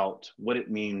up about what it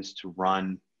means to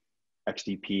run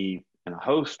XDP in a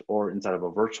host or inside of a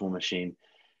virtual machine.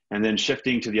 And then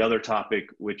shifting to the other topic,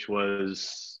 which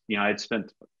was, I had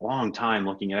spent a long time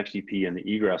looking at XDP and the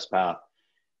egress path.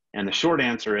 And the short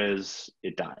answer is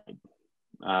it died.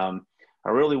 I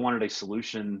really wanted a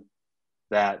solution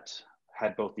that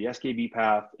had both the SKB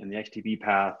path and the XDP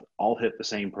path all hit the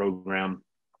same program,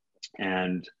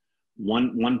 and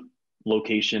one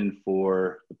location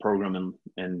for the program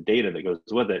and data that goes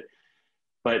with it.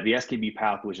 But the SKB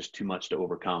path was just too much to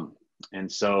overcome.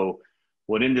 And so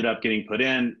what ended up getting put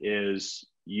in is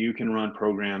you can run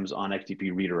programs on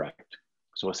XDP redirect.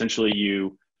 So essentially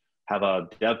you have a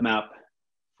dev map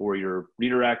for your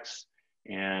redirects,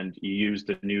 and you use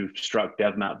the new struct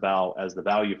dev map val as the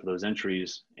value for those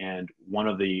entries. And one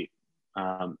of the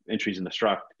entries in the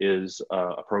struct is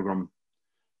a program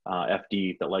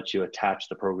FD that lets you attach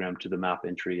the program to the map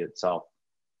entry itself.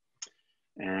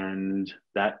 And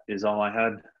that is all I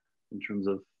had in terms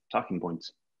of talking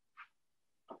points.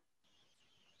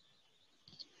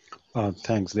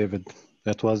 Thanks, David.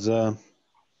 That was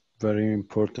very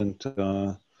important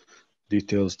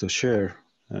details to share.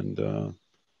 And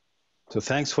so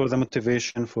thanks for the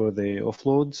motivation for the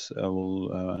offloads. I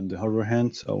will, and the hardware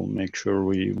hints, I will make sure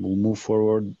we will move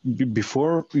forward.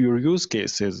 Before your use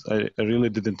cases, I really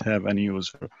didn't have any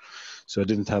user, so I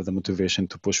didn't have the motivation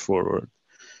to push forward.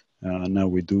 Now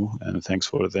we do, and thanks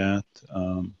for that.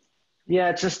 Yeah,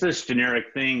 it's just this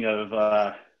generic thing of,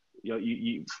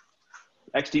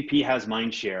 XDP has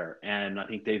mind share, and I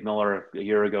think Dave Miller a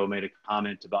year ago made a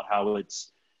comment about how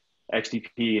it's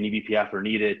XDP and eBPF are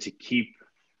needed to keep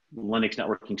Linux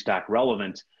networking stack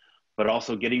relevant, but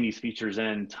also getting these features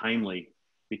in timely,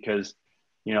 because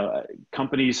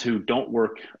companies who don't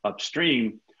work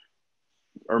upstream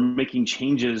are making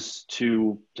changes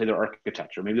to their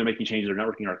architecture. Maybe they're making changes to their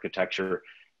networking architecture.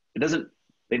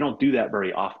 They don't do that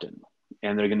very often.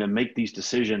 And they're going to make these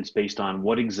decisions based on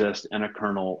what exists in a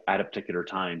kernel at a particular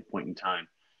point in time.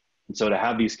 And so to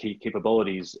have these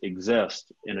capabilities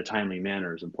exist in a timely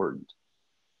manner is important.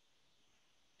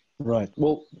 Right.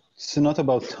 Well, it's not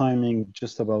about timing,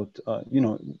 just about, we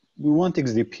want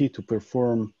XDP to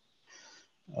perform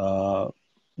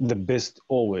the best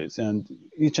always. And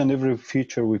each and every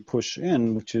feature we push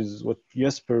in, which is what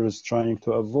Jesper is trying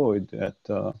to avoid,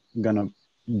 gonna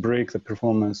break the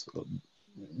performance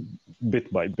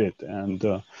bit by bit. And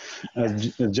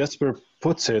as Jesper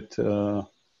puts it,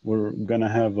 we're gonna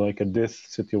have like a death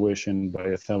situation by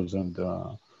 1,000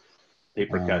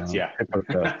 paper cuts. Yeah. Paper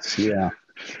cuts. Yeah.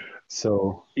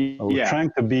 So we're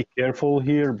trying to be careful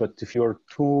here, but if you're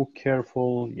too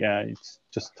careful, it's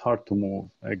just hard to move.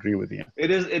 I agree with you.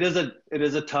 It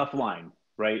is a tough line,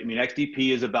 right? I mean,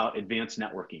 XDP is about advanced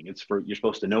networking. You're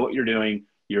supposed to know what you're doing.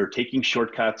 You're taking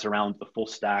shortcuts around the full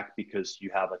stack because you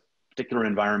have a particular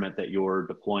environment that you're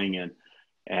deploying in.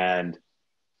 And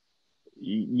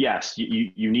yes,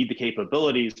 you need the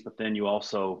capabilities, but then you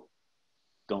also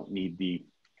don't need the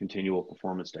continual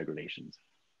performance degradations.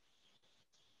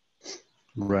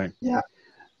 Right. Yeah.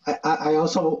 I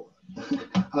also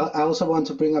want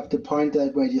to bring up the point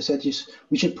that where you said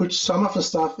we should put some of the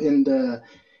stuff in the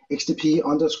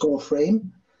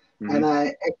XDP_frame. Mm-hmm. And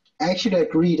I actually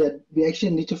agree that we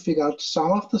actually need to figure out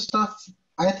some of the stuff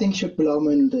I think should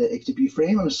belong in the XDP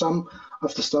frame, and some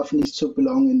of the stuff needs to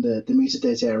belong in the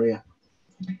metadata area.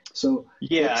 So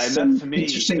yeah, and that to me,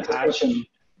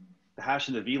 the hash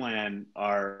and the VLAN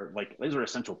are these are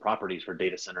essential properties for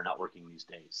data center networking these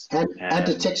days. And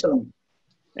the checksum.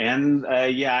 And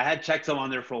I had checksum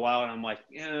on there for a while, and I'm like,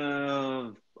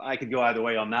 I could go either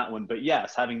way on that one. But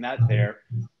yes, having that there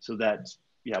so that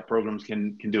programs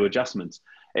can do adjustments.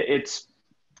 It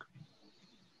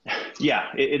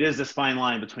is this fine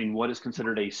line between what is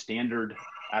considered a standard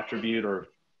attribute or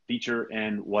feature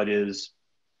and what is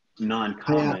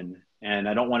non-common. Yeah. And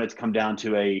I don't want it to come down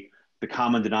to the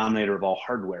common denominator of all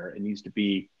hardware. It needs to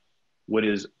be what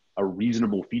is a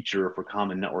reasonable feature for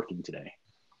common networking today.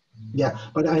 Yeah,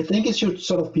 but I think it should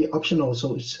sort of be optional.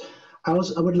 So I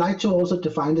would like to also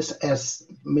define this as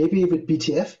maybe with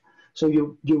BTF. So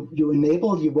you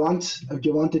enable, you want the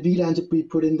VLAN to be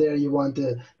put in there, you want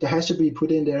the hash to be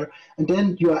put in there, and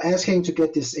then you are asking to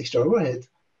get this extra overhead.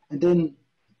 And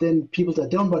then people that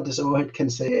don't want this overhead can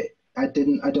say, I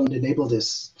don't enable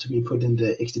this to be put in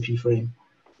the XDP frame.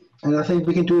 And I think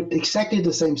we can do it exactly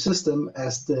the same system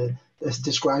as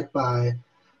described by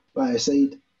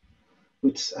Saeed,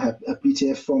 with a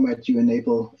BTF format you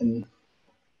enable in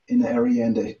the area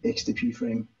in the XDP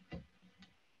frame.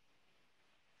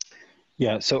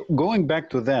 Yeah, so going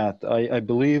back to that, I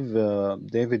believe,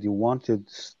 David, you wanted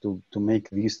to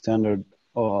make these standard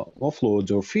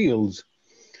offloads or fields,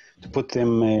 to put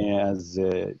them as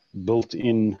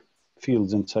built-in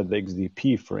fields inside the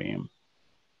XDP frame.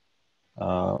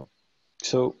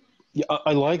 So yeah,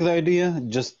 I like the idea,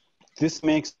 just this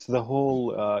makes the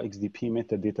whole XDP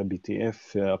metadata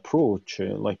BTF approach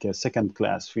like a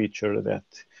second-class feature that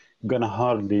I'm gonna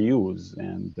hardly use.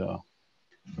 And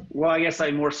well, I guess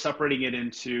I'm more separating it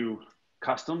into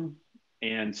custom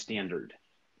and standard.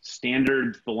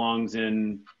 Standard belongs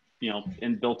in,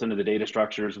 built into the data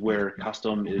structures, where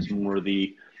custom is more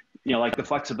the, like the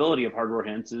flexibility of hardware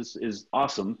hints is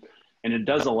awesome. And it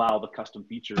does allow the custom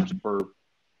features for,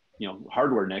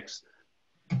 hardware NICs,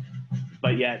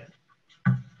 but yet,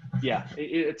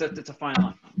 it's a fine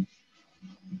line.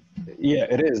 Yeah,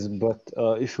 it is. But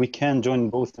if we can join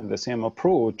both in the same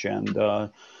approach and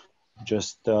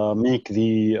just make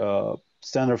the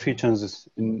standard features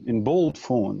in bold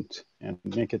font and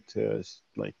make it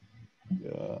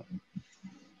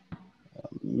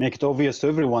make it obvious to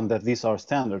everyone that these are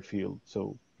standard fields.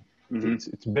 So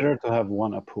it's better to have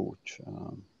one approach.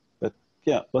 But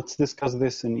yeah, let's discuss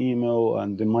this in email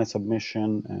and in my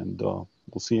submission, and we'll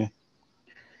see.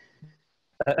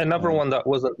 Another one that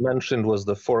wasn't mentioned was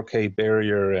the 4K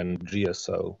barrier and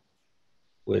GSO,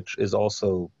 which is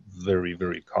also very,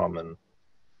 very common.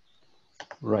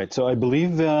 Right. So I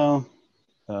believe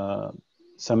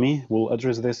Sameeh will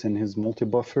address this in his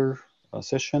multi-buffer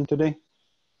session today.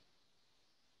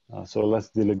 So let's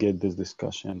delegate this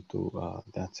discussion to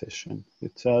that session.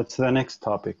 It's the next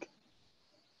topic.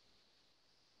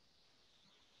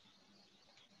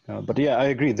 But yeah, I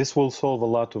agree. This will solve a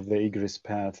lot of the egress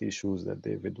path issues that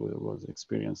David was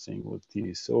experiencing with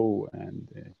TSO and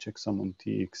checksum on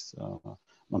TX.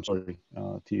 I'm sorry,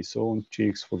 TSO and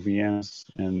TX for VMs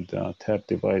and tap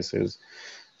devices.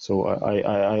 So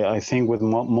I think with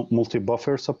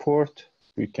multi-buffer support,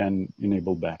 we can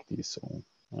enable back TSO.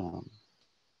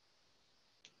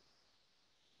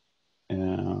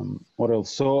 What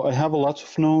else? So I have a lot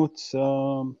of notes,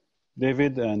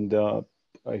 David, and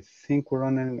I think we're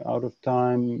running out of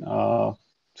time.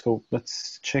 So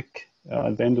let's check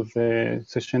at the end of the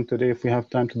session today if we have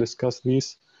time to discuss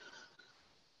these.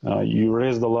 You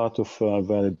raised a lot of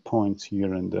valid points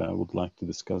here, and I would like to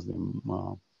discuss them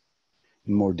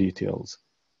in more details.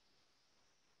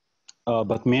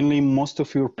 But mainly, most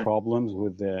of your problems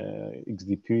with the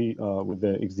XDP, with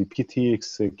the XDP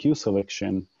TX queue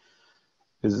selection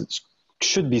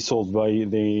should be solved by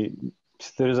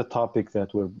there is a topic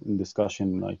that we're in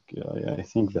discussion, like I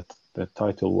think that the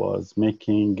title was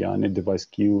making net device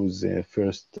queues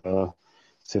first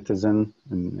citizen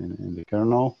in the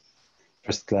kernel,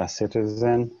 first class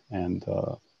citizen, and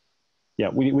yeah,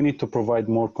 we need to provide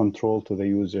more control to the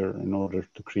user in order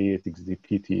to create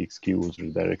XDP TX queues,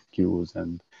 redirect queues,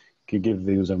 and give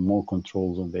the user more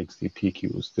controls on the XDP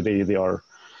queues. Today they are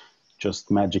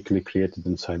just magically created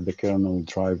inside the kernel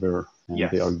driver, and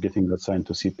yes, they are getting assigned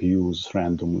to CPUs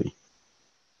randomly.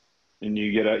 And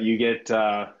you get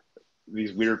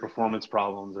these weird performance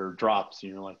problems or drops,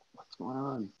 and you're like, what's going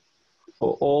on?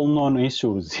 All known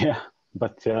issues, yeah.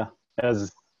 But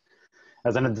as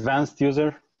an advanced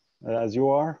user, as you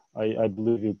are, I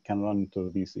believe you can run into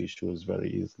these issues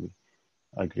very easily.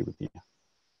 I agree with you.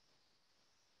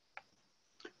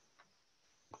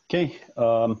 Okay,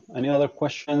 any other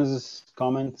questions,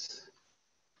 comments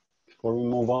before we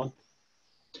move on?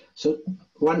 So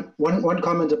one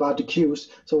comment about the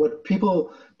queues. So what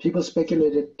people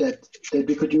speculated that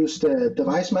we could use the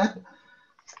device map,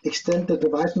 extend the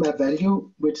device map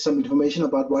value with some information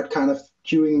about what kind of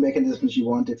queuing mechanisms you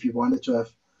want. If you wanted to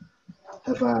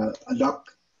have a lock,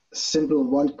 simple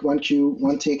one queue,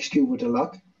 one TX queue with a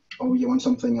lock, or you want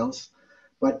something else.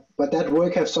 But that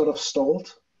work has sort of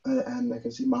stalled. And I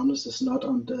can see Magnus is not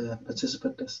on the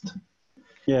participant list.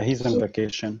 Yeah, he's on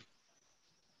vacation.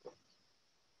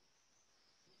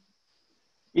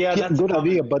 Yeah, that's a good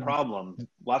idea, but problem.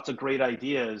 Lots of great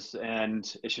ideas, and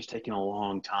it's just taking a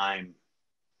long time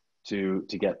to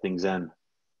get things in.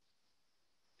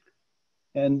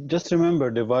 And just remember,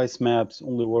 device maps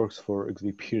only works for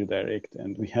XDP redirect,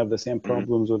 and we have the same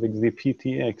problems with XDP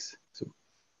TX. So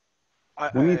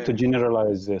we need to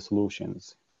generalize the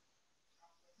solutions.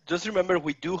 Just remember,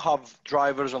 we do have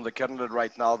drivers on the kernel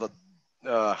right now that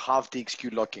have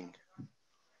TXQ locking.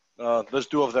 There's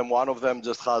two of them. One of them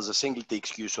just has a single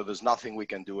TXQ, so there's nothing we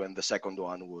can do. And the second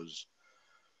one was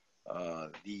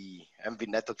the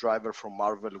MVNeta driver from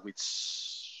Marvel, which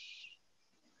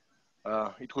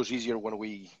it was easier when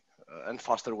we, and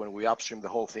faster when we upstream the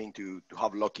whole thing to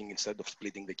have locking instead of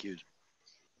splitting the queues.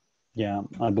 Yeah,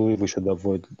 I believe we should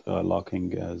avoid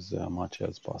locking as much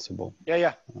as possible.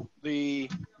 Yeah. The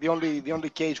only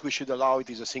case we should allow it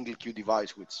is a single queue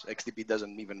device, which XDP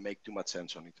doesn't even make too much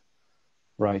sense on it.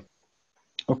 Right.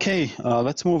 Okay,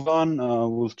 let's move on.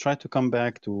 We'll try to come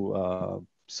back to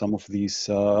some of these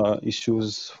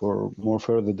issues for more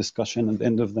further discussion at the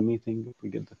end of the meeting if we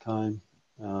get the time.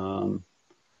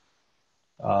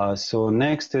 So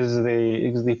next is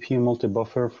the XDP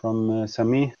multi-buffer from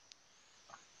Sameeh.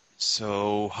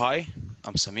 So hi,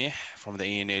 I'm Sameeh from the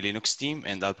ENA Linux team,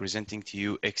 and I'm presenting to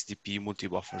you XDP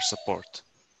multi-buffer support.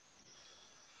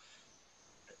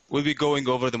 We'll be going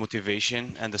over the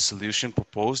motivation and the solution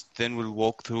proposed, then we'll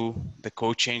walk through the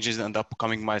code changes and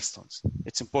upcoming milestones.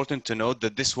 It's important to note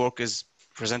that this work is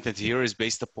presented here is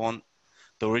based upon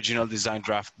the original design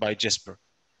draft by Jesper.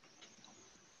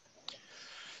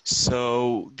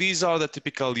 So these are the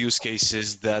typical use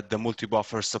cases that the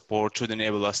multi-buffer support should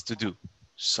enable us to do.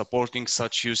 Supporting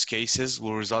such use cases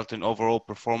will result in overall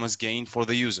performance gain for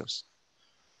the users.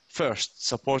 First,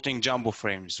 supporting jumbo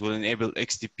frames will enable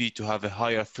XDP to have a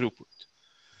higher throughput.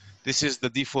 This is the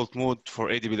default mode for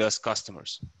AWS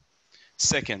customers.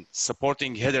 Second,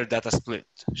 supporting header data split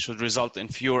should result in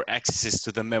fewer accesses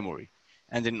to the memory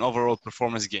and in overall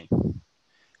performance gain.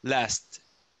 Last,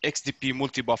 XDP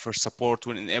multi-buffer support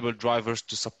will enable drivers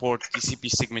to support TCP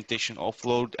segmentation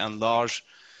offload and large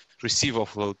receive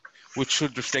offload, which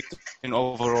should reflect in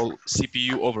overall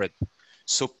CPU overhead.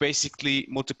 So basically,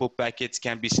 multiple packets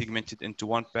can be segmented into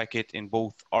one packet in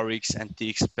both RX and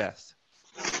TX path.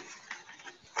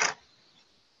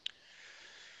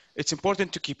 It's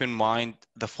important to keep in mind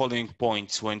the following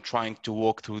points when trying to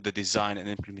walk through the design and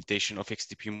implementation of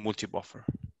XDP multi-buffer.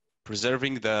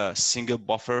 Preserving the single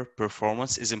buffer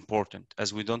performance is important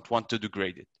as we don't want to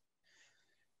degrade it.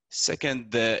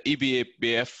 Second, the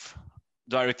eBPF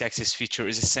direct access feature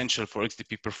is essential for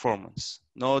XDP performance.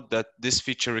 Note that this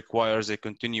feature requires a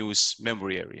continuous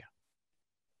memory area.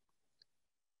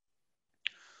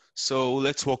 So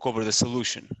let's walk over the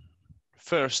solution.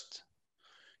 First,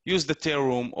 use the tail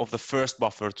room of the first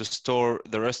buffer to store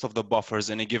the rest of the buffers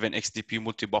in a given XDP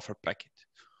multi-buffer packet.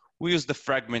 We use the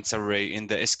fragments array in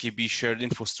the SKB shared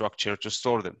infrastructure to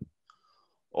store them.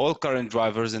 All current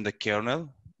drivers in the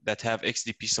kernel that have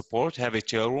XDP support have a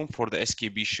tail room for the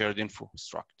SKB shared info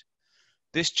struct.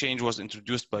 This change was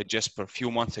introduced by Jesper a few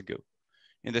months ago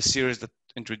in the series that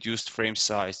introduced frame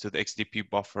size to the XDP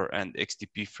buffer and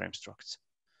XDP frame structs.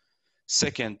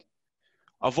 Second,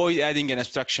 avoid adding an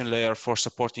abstraction layer for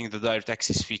supporting the direct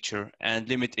access feature and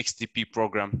limit XDP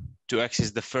program to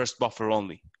access the first buffer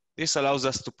only. This allows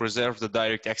us to preserve the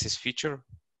direct access feature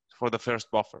for the first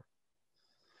buffer.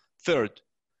 Third,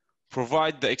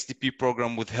 provide the XDP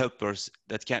program with helpers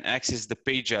that can access the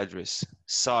page address,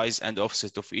 size, and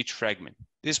offset of each fragment.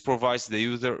 This provides the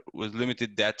user with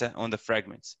limited data on the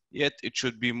fragments, yet it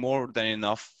should be more than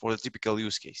enough for the typical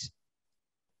use case.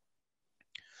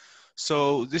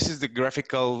 So this is the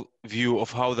graphical view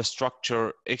of how the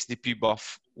structure XDP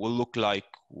buff will look like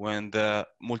when the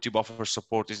multi-buffer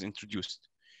support is introduced.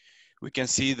 We can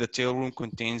see the tail room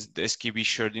contains the SKB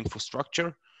shared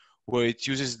infrastructure, where it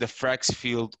uses the frags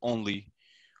field only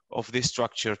of this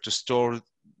structure to store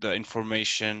the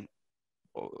information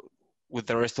with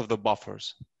the rest of the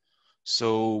buffers.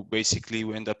 So basically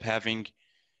we end up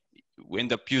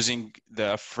using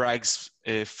the frags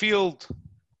field,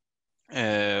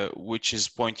 which is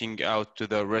pointing out to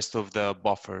the rest of the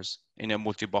buffers in a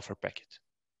multi-buffer packet.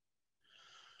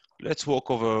 Let's walk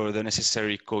over the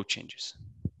necessary code changes.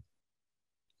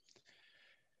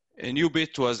 A new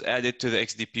bit was added to the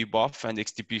XDP buff and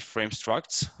XDP frame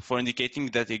structs for indicating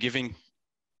that a given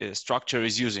structure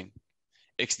is using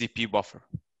XDP buffer,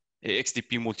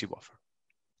 XDP multi-buffer.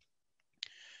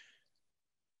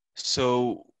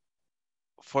 So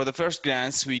for the first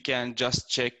glance, we can just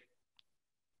check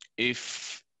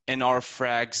if NR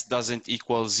frags doesn't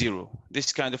equal 0.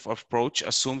 This kind of approach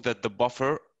assumes that the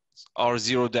buffers are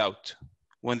zeroed out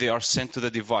when they are sent to the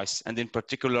device, and in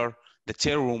particular, the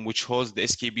tail room which holds the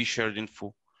SKB shared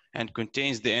info and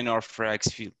contains the NR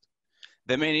frags field.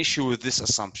 The main issue with this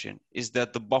assumption is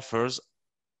that the buffers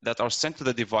that are sent to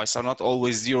the device are not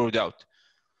always zeroed out.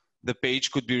 The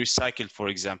page could be recycled, for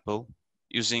example,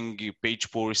 using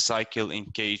page pool recycle in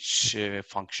cache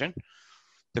function.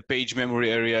 The page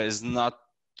memory area is not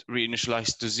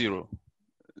reinitialized to 0.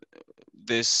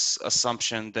 This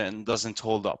assumption then doesn't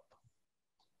hold up.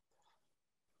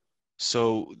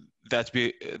 So that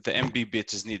the MB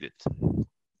bit is needed.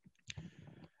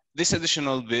 This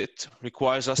additional bit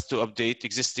requires us to update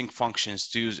existing functions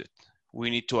to use it. We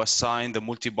need to assign the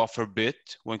multi-buffer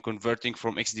bit when converting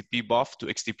from XDP buff to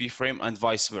XDP frame and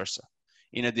vice versa.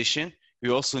 In addition, we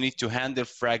also need to handle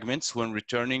fragments when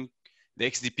returning the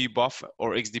XDP buff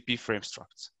or XDP frame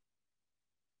structs.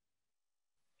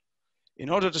 In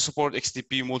order to support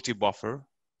XDP multi-buffer,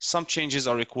 some changes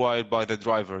are required by the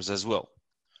drivers as well.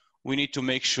 We need to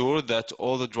make sure that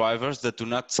all the drivers that do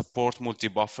not support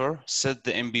multi-buffer set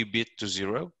the MB bit to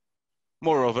 0.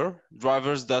 Moreover,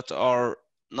 drivers that are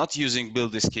not using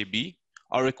build SKB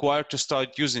are required to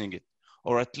start using it,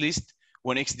 or at least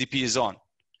when XDP is on.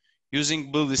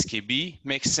 Using build SKB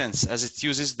makes sense as it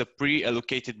uses the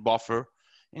pre-allocated buffer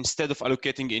instead of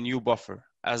allocating a new buffer,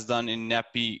 as done in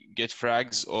NAPI get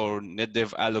frags or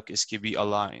Netdev alloc SKB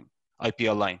align, IP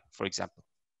align, for example.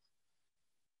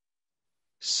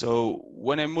 So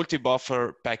when a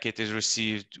multi-buffer packet is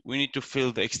received, we need to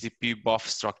fill the XDP buff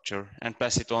structure and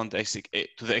pass it on to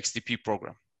the XDP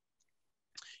program.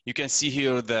 You can see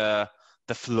here the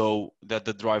flow that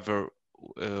the driver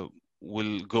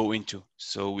will go into.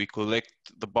 So we collect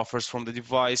the buffers from the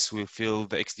device, we fill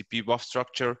the XDP buff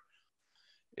structure,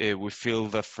 we fill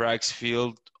the frags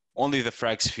field, only the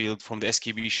frags field from the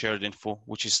SKB shared info,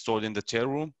 which is stored in the tail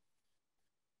room.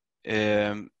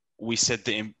 We set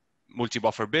the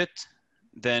multi-buffer bit.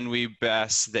 Then we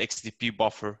pass the XDP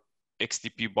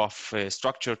buff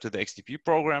structure to the XDP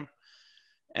program.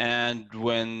 And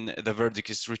when the verdict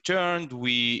is returned,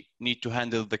 we need to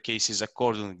handle the cases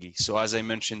accordingly. So as I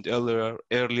mentioned earlier,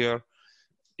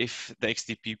 if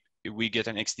we get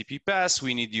an XDP pass,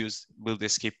 we need to build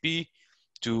SKP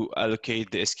to allocate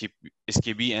the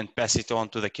SKB and pass it on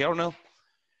to the kernel.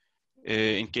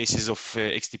 In cases of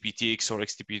XDP-TX or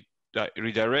XDP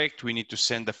redirect, we need to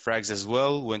send the frags as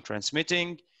well when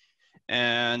transmitting.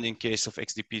 And in case of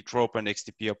XDP drop and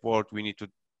XDP abort, we need to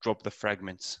drop the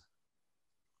fragments.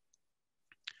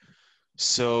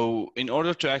 So in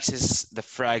order to access the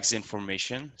frags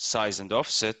information, size and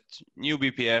offset, new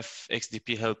BPF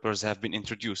XDP helpers have been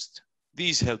introduced.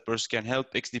 These helpers can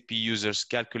help XDP users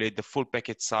calculate the full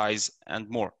packet size and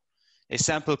more. A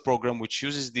sample program which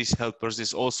uses these helpers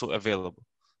is also available.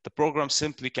 The program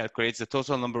simply calculates the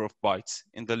total number of bytes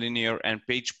in the linear and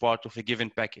page part of a given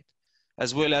packet,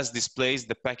 as well as displays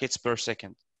the packets per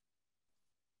second.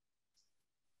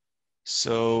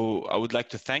 So I would like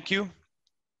to thank you.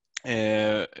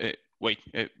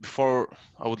 Before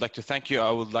I would like to thank you,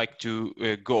 I would like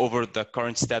to go over the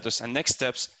current status and next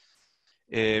steps.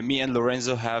 Me and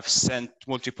Lorenzo have sent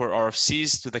multiple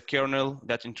RFCs to the kernel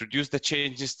that introduce the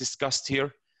changes discussed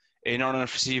here. A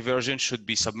non-RFC version should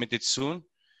be submitted soon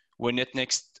when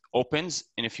NetNext opens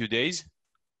in a few days.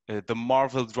 The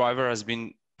Marvel driver has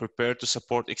been prepared to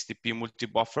support XDP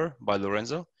multi-buffer by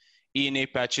Lorenzo. ENA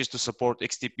patches to support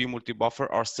XDP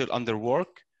multi-buffer are still under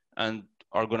work and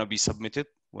are going to be submitted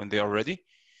when they are ready.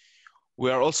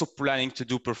 We are also planning to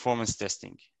do performance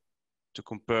testing to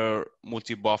compare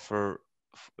multi-buffer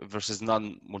versus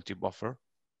non-multi-buffer.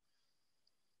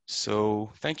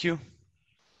 So thank you.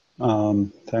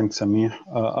 Thanks, Sameeh.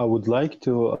 I would like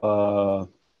to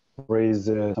raise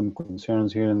some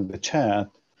concerns here in the chat.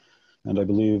 And I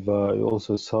believe I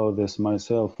also saw this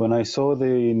myself. When I saw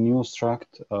the new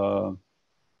struct of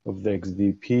the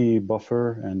XDP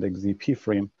buffer and XDP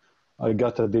frame, I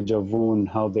got a deja vu on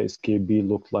how the SKB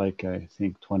looked like, I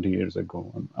think, 20 years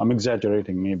ago. I'm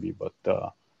exaggerating maybe,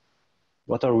 but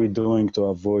what are we doing to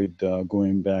avoid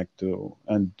going back to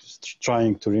and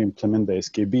trying to re-implement the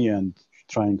SKB and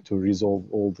trying to resolve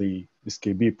all the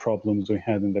SKB problems we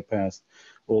had in the past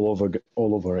all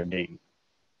over again?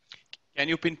 Can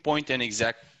you pinpoint an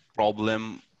exact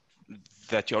problem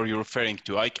that you're referring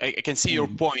to? I can see your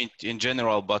point in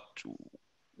general, but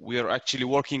we are actually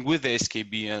working with the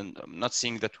SKB, and I'm not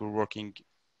seeing that we're working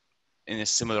in a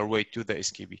similar way to the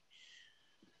SKB.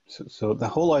 So the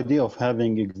whole idea of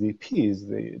having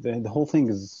XDPs, the whole thing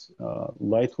is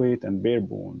lightweight and bare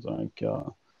bones. Like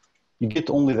you get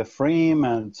only the frame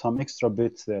and some extra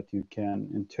bits that you can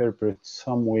interpret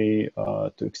some way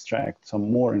to extract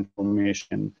some more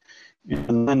information in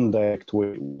an indirect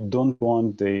way. We don't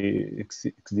want the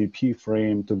XDP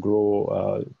frame to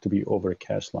grow to be over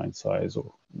cache line size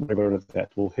or whatever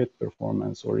that will hit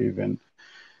performance or even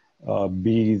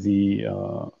be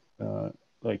the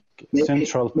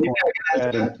central point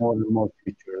adding more and more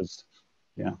features.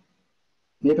 Yeah.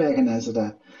 Maybe I can answer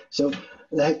that. So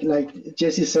like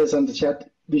Jesse says on the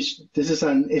chat, this is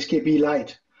an SKB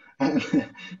Lite.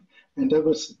 And that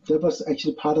was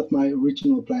actually part of my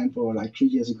original plan for like 3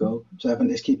 years ago to have an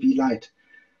SKB Lite.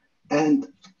 And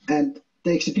the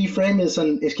XDP frame is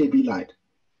an SKB Lite.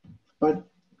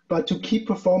 But to keep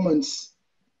performance,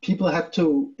 people have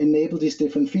to enable these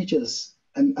different features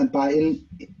and buy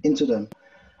into them.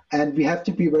 And we have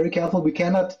to be very careful. We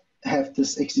cannot have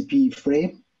this XDP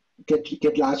frame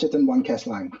get larger than one cache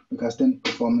line, because then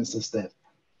performance is dead.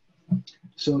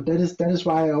 So that is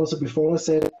why I also before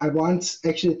said I want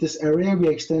actually this area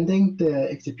we're extending the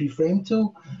XDP frame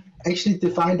to actually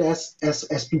defined as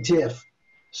BTF.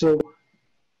 So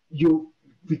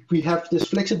we have this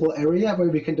flexible area where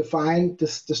we can define the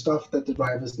stuff that the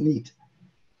drivers need.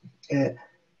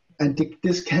 And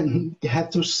this can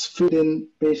have to fit in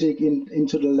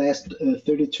into the last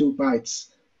 32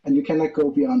 bytes, and you cannot go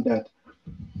beyond that.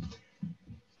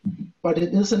 But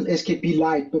it is an SKB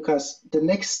Lite because the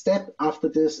next step after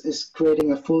this is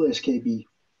creating a full SKB.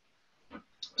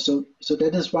 So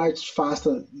that is why it's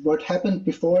faster. What happened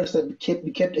before is that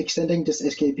we kept extending this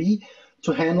SKB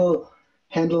to handle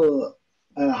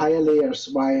higher layers.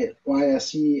 Why I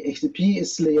see XDP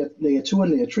is layer 2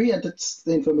 and layer 3, and that's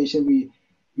the information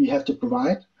we have to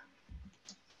provide.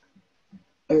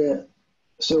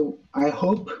 So I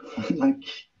hope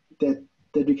that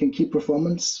we can keep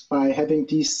performance by having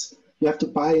these. You have to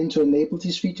buy in to enable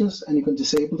these features, and you can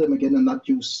disable them again and not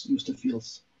use the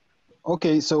fields.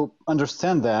 Okay, so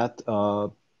understand that.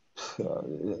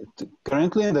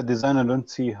 Currently in the design, I don't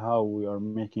see how we are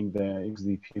making the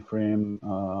XDP frame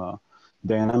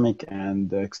dynamic and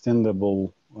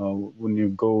extendable when you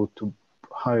go to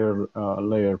higher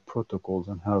layer protocols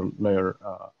and higher layer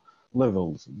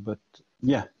levels. But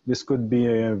yeah, this could be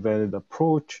a valid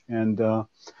approach. And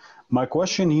my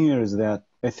question here is that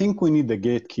I think we need a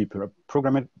gatekeeper, a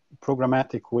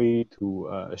programmatic way to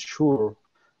assure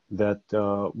that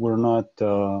we're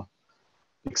not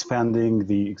expanding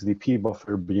the XDP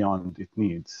buffer beyond it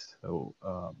needs. So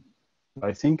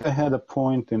I think I had a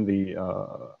point in the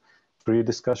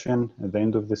pre-discussion at the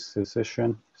end of this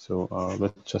session. So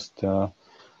let's just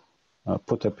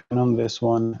put a pin on this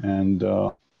one, and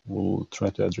we'll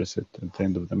try to address it at the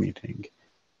end of the meeting.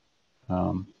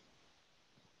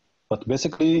 But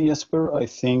basically, Jesper, I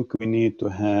think we need to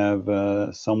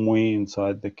have some way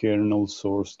inside the kernel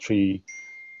source tree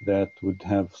that would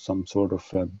have some sort of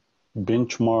a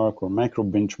benchmark or micro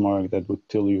benchmark that would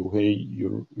tell you, hey,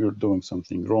 you're doing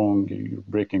something wrong, you're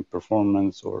breaking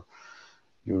performance, or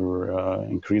you're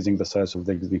increasing the size of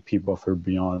the XDP buffer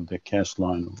beyond the cache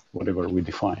line, or whatever we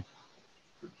define.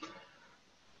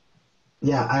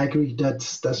 Yeah, I agree.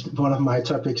 That's one of my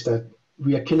topics, that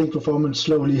we are killing performance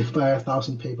slowly by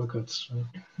 1,000 paper cuts.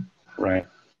 Right.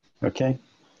 Okay.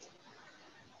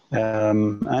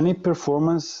 Any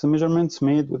performance measurements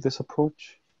made with this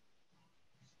approach?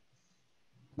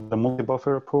 The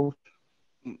multi-buffer approach?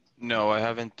 No, I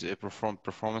haven't performed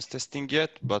performance testing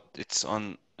yet, but it's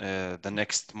on the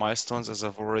next milestones, as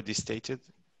I've already stated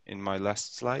in my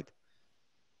last slide.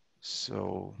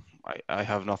 So I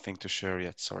have nothing to share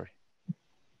yet, sorry.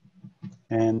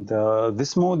 And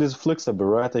this mode is flexible,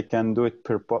 right? I can do it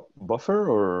per buffer,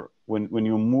 or when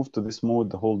you move to this mode,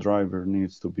 the whole driver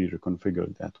needs to be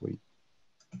reconfigured that way?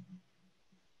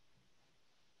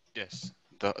 Yes,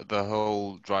 the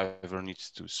whole driver needs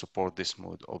to support this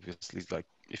mode, obviously. Like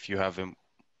if you have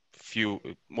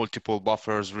multiple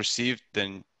buffers received,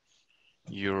 then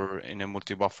you're in a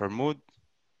multi-buffer mode.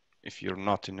 If you're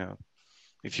not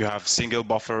if you have single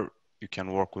buffer, you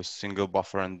can work with single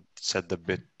buffer and set the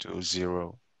bit to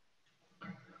 0.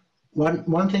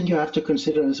 One thing you have to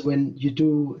consider is when you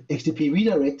do XDP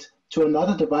redirect to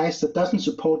another device that doesn't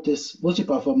support this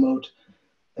multi-buffer mode,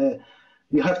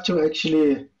 you have to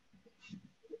actually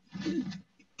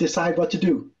decide what to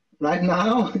do. Right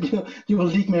now, you will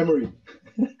leak memory.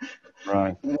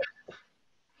 Right.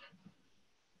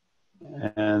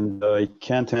 And I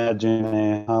can't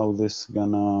imagine how this is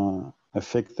gonna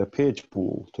affect the page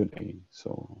pool today.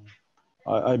 So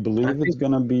I believe it's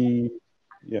gonna be,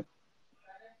 yeah.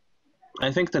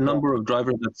 I think the number of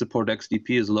drivers that support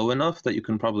XDP is low enough that you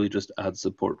can probably just add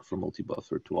support for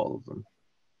multi-buffer to all of them.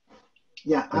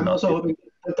 Yeah, I'm also hoping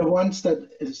that the ones that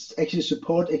actually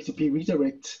support XDP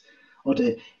redirect, or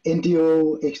the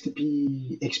NDO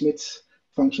XDP XMIT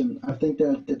function, I think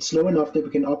that it's slow enough that we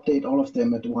can update all of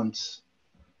them at once.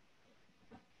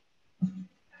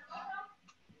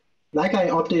 Like I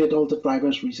updated all the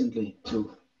drivers recently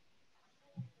to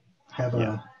have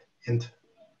a end.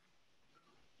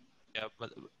 Yeah,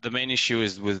 but the main issue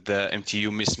is with the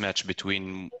MTU mismatch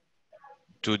between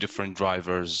two different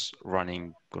drivers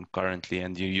running concurrently,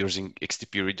 and you're using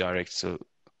XDP redirect. So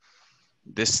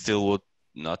this still would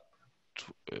not,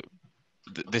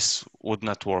 this would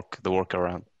not work, the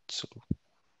workaround. So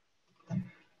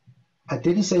I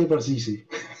didn't say it was easy.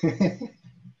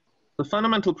 The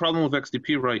fundamental problem with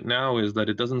XDP right now is that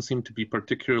it doesn't seem to be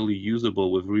particularly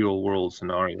usable with real world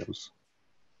scenarios.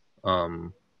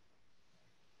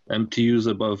 MTUs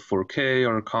above 4K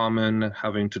are common,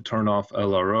 having to turn off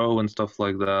LRO and stuff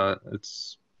like that.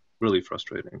 It's really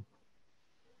frustrating.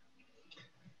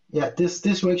 Yeah,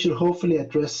 this work should hopefully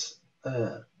address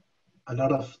a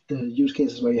lot of the use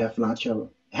cases where you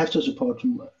have to support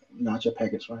larger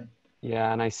packets, right?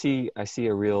 Yeah, and I see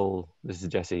a real, this is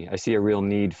Jesse, I see a real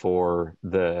need for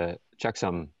the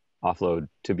checksum offload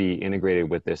to be integrated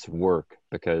with this work,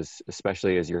 because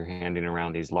especially as you're handing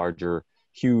around these larger,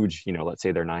 huge, let's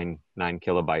say they're 9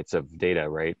 kilobytes of data,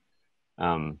 right?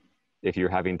 If you're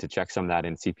having to checksum that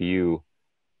in CPU,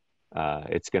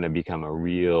 it's going to become a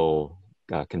real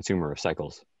consumer of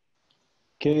cycles.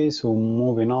 Okay, so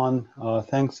moving on.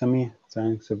 Thanks, Sameeh.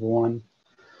 Thanks, everyone.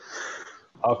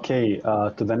 Okay,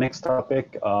 to the next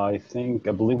topic. I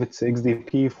believe it's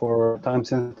XDP for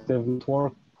time-sensitive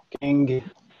networking,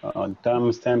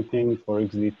 time stamping for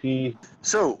XDP.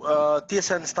 So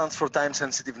TSN stands for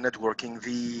time-sensitive networking.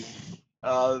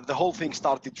 The whole thing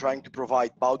started trying to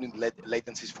provide bounded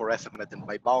latencies for Ethernet, and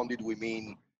by bounded we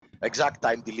mean exact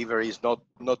time deliveries, not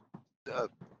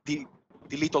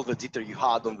delete all the jitter you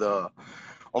had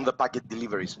on the packet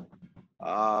deliveries.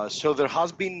 So there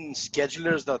has been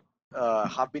schedulers that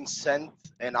have been sent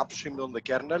and upstreamed on the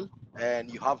kernel,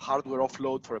 and you have hardware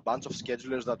offload for a bunch of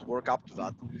schedulers that work up to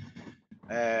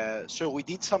that. So we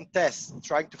did some tests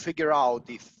trying to figure out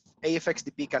if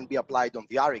AFXDP can be applied on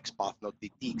the RX path, not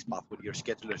the TX path, where your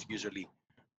schedulers usually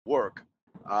work.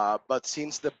 But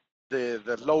since the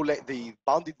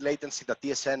bounded latency that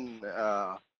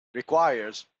TSN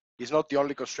requires is not the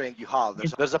only constraint you have,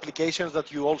 there's applications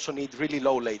that you also need really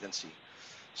low latency.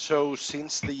 So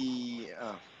since the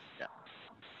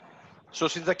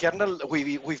kernel,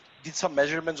 we did some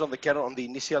measurements on the kernel,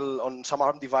 on some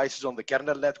Ahern devices on the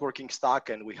kernel networking stack,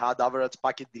 and we had average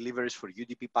packet deliveries for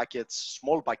UDP packets,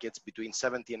 small packets between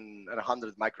 70 and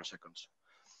 100 microseconds.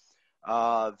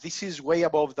 This is way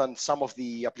above than some of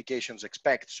the applications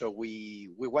expect. So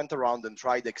we went around and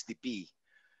tried XDP,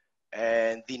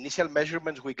 and the initial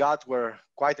measurements we got were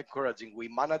quite encouraging. We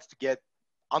managed to get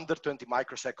under 20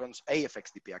 microseconds,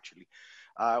 AFXDP actually.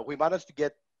 We managed to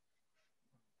get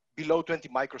below 20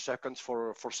 microseconds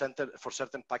for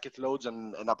certain packet loads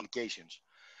and applications.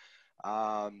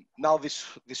 Now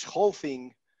this whole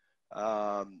thing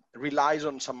relies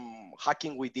on some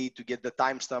hacking we did to get the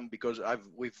timestamp, because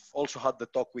we've also had the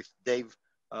talk with Dave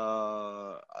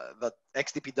that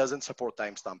XDP doesn't support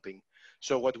timestamping.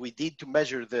 So what we did to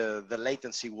measure the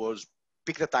latency was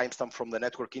pick the timestamp from the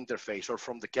network interface or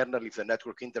from the kernel if the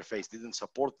network interface didn't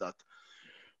support that,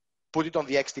 put it on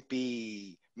the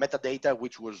XDP metadata,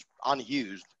 which was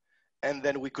unused, and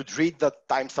then we could read that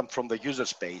timestamp from the user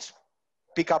space,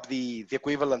 pick up the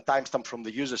equivalent timestamp from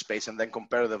the user space, and then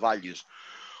compare the values.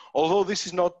 Although this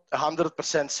is not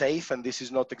 100% safe, and this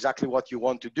is not exactly what you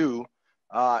want to do,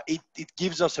 it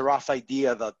gives us a rough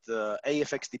idea that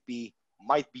AFXDP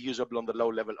might be usable on the low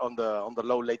level, on the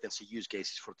low latency use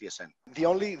cases for TSN. The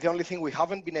only thing we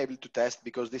haven't been able to test,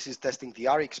 because this is testing the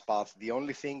RX path, the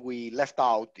only thing we left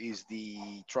out is the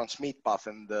transmit path.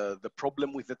 And the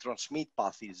problem with the transmit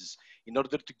path is, in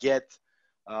order to get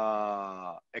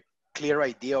a clear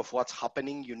idea of what's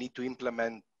happening, you need to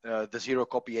implement the zero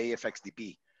copy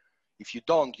AFXDP. If you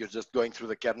don't, you're just going through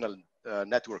the kernel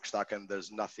network stack, and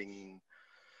there's nothing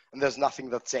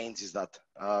that changes that.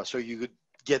 So you could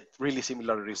get really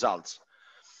similar results.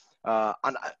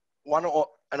 And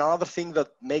another thing that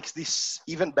makes this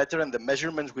even better, and the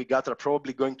measurements we got are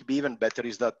probably going to be even better,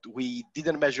 is that we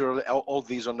didn't measure all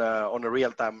these on a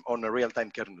real time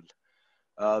kernel.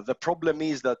 The problem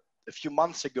is that a few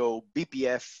months ago,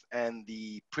 BPF and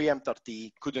the preempt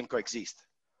RT couldn't coexist.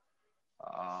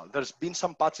 There's been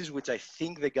some patches which I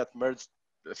think they got merged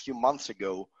a few months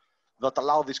ago that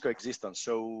allow this coexistence.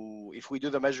 So if we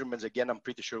do the measurements again, I'm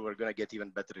pretty sure we're going to get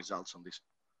even better results on this,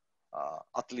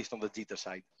 at least on the jitter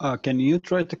side. Can you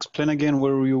try to explain again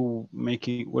where you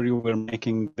were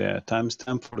making the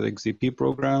timestamp for the XDP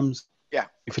programs? Yeah.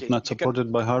 If it's not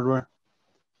supported by hardware.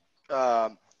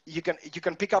 You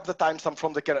can pick up the timestamp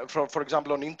from for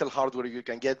example, on Intel hardware, you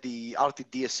can get the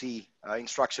RTDSC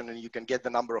instruction, and you can get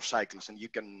the number of cycles, and you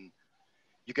can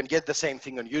get the same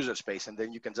thing on user space, and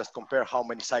then you can just compare how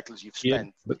many cycles you've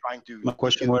spent trying to. My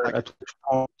question was at which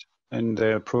point in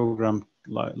the program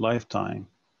lifetime,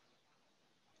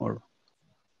 or?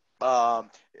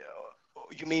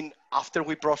 You mean after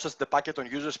we process the packet on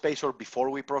user space, or before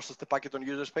we process the packet on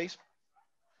user space?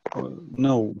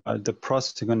 No, the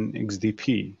processing on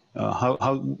XDP.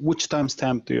 Which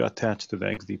timestamp do you attach to the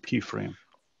XDP frame?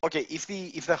 Okay, if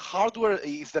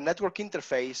the network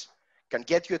interface can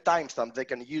get you a timestamp,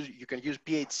 you can use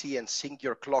PHC and sync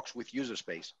your clocks with user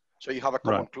space, so you have a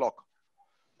common clock.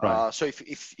 Right. So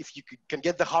if you can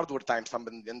get the hardware timestamp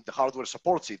and the hardware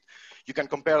supports it, you can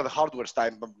compare the hardware's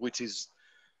timestamp, which is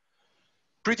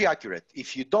pretty accurate.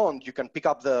 If you don't, you can pick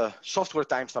up the software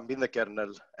timestamp in the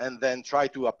kernel and then try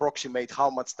to approximate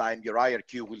how much time your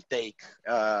IRQ will take,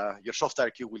 your soft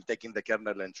IRQ will take in the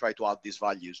kernel, and try to add these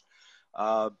values.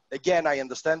 Again, I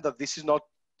understand that this is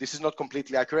not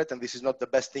completely accurate, and this is not the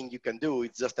best thing you can do.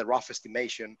 It's just a rough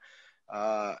estimation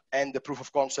and the proof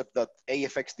of concept that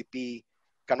AFXDP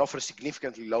can offer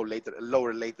significantly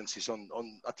lower latencies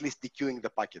on at least dequeuing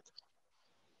the packet.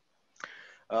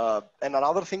 And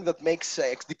another thing that makes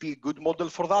XDP a good model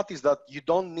for that is that you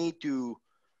don't need to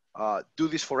do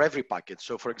this for every packet.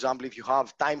 So for example, if you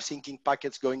have time syncing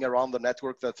packets going around the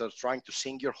network that are trying to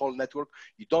sync your whole network,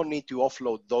 you don't need to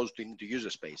offload those into user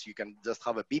space. You can just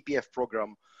have a BPF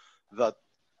program that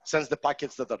sends the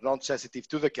packets that are not sensitive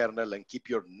to the kernel and keep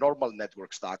your normal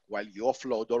network stack while you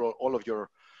offload all of your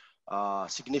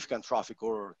significant traffic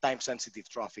or time sensitive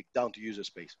traffic down to user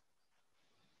space.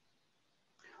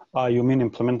 You mean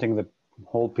implementing the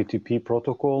whole PTP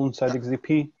protocol inside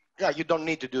XDP? Yeah, you don't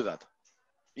need to do that.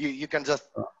 You can just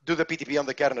do the PTP on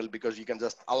the kernel because you can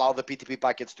just allow the PTP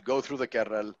packets to go through the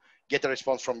kernel, get a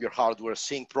response from your hardware,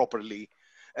 sync properly,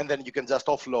 and then you can just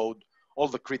offload all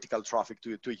the critical traffic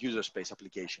to a user space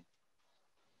application.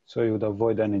 So you would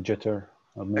avoid any jitter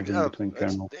moving between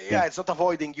kernels. Yeah, it's not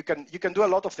avoiding. You can do a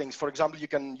lot of things. For example, you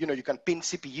can pin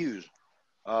CPUs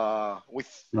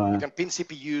you can pin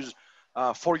CPUs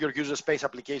for your user space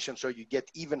application, so you get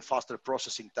even faster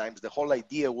processing times. The whole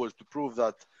idea was to prove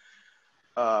that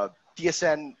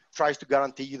TSN tries to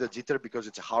guarantee you the jitter because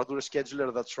it's a hardware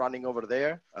scheduler that's running over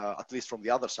there, at least from the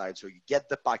other side. So you get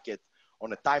the packet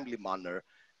on a timely manner,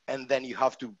 and then you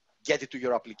have to get it to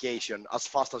your application as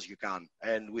fast as you can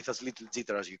and with as little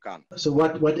jitter as you can. So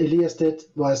what Ilias did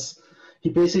was he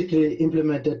basically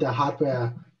implemented the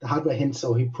hardware hint,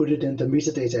 so he put it in the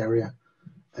metadata area.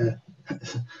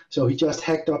 So he just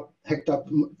hacked up,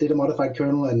 did a modified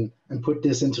kernel and put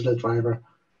this into the driver.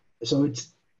 So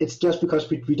it's just because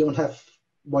we don't have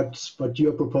what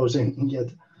you're proposing yet.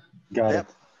 Got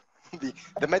it.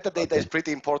 The metadata is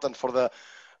pretty important for the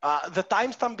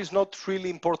timestamp is not really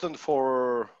important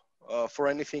for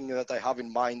anything that I have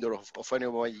in mind or of any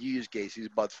of my use cases,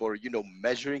 but for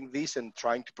measuring this and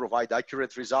trying to provide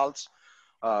accurate results,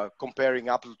 comparing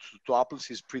apples to apples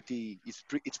is pretty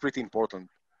important.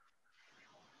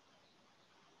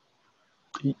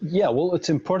 Yeah, well, it's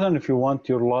important if you want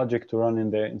your logic to run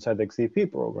inside the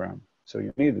XDP program, so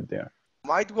you need it there.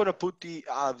 Might want to put the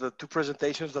two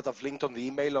presentations that I've linked on the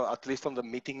email, or at least on the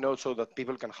meeting notes, so that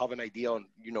people can have an idea on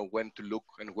when to look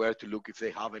and where to look if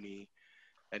they have any.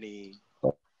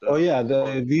 Oh yeah,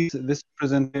 this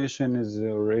presentation is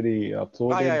already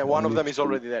uploaded. Oh, yeah, one of them is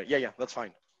already there. Yeah, that's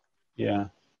fine. Yeah.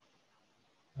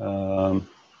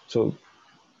 So,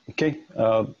 okay,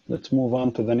 let's move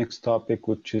on to the next topic,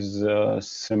 which is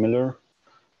similar,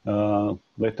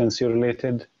 latency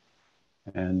related.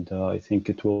 And I think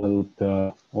it will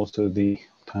help also the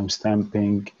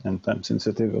timestamping and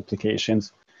time-sensitive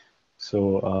applications.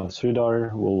 So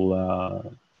Sridhar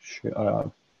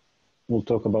will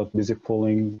talk about busy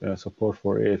polling, support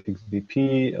for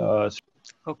AFXDP.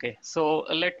 Okay, so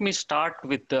let me start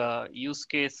with the use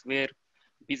case where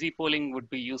busy polling would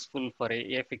be useful for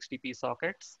AFXDP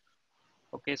sockets.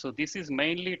 Okay, so this is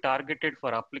mainly targeted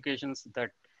for applications that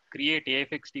create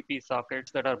AFXDP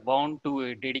sockets that are bound to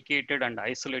a dedicated and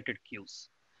isolated queues.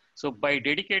 So by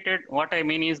dedicated, what I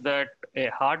mean is that a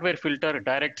hardware filter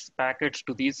directs packets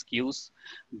to these queues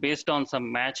based on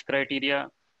some match criteria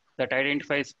that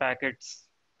identifies packets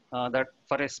that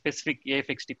for a specific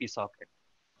AFXDP socket.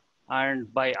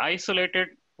 And by isolated,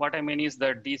 what I mean is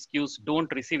that these queues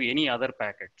don't receive any other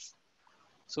packets.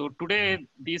 So today,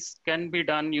 this can be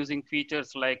done using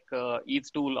features like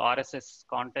each tool RSS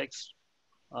context,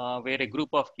 where a group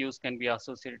of queues can be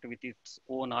associated with its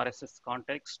own RSS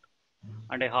context,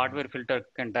 and a hardware filter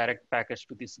can direct packets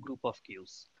to this group of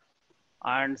queues.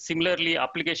 And similarly,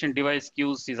 application device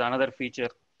queues is another feature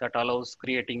that allows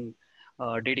creating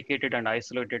dedicated and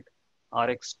isolated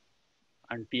RX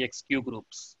and TX queue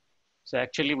groups. So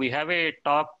actually, we have a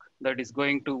talk that is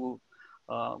going to,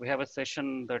 we have a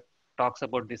session that talks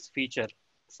about this feature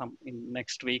in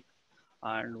next week,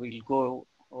 and we'll go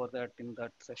over that in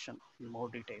that session in more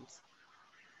details.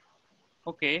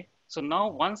 Okay, so now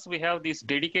once we have these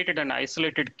dedicated and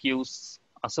isolated queues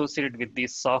associated with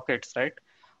these sockets, right,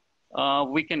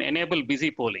 we can enable busy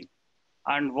polling.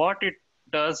 And what it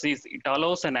does is it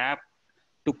allows an app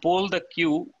to poll the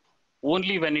queue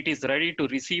only when it is ready to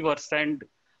receive or send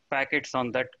packets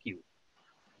on that queue.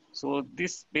 So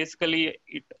this basically,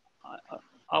 it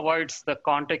avoids the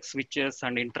context switches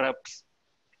and interrupts,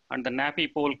 and the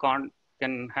nappy poll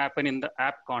can happen in the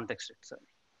app context itself.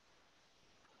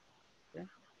 Okay.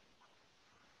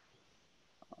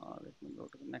 Let me go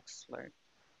to the next slide.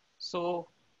 So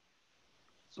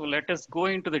let us go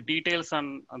into the details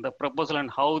on the proposal and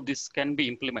how this can be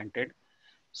implemented.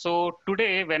 So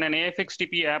today, when an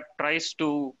AFXDP app tries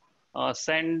to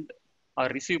send or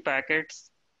receive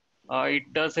packets,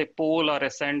 it does a poll or a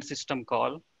send system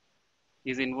call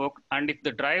is invoked. And if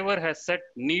the driver has set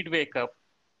need wake up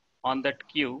on that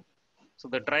queue, so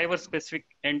the driver specific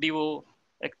NDO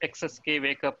XSK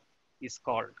wake up is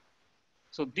called.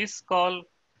 So this call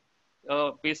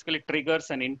basically triggers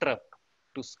an interrupt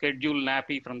to schedule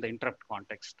nappy from the interrupt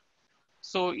context.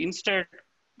 So instead,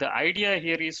 the idea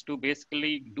here is to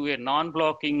basically do a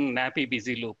non-blocking nappy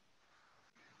busy loop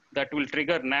that will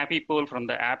trigger nappy poll from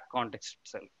the app context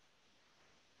itself.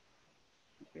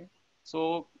 Okay.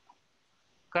 So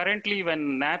currently,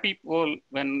 when nappy poll,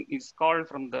 when it's called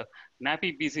from the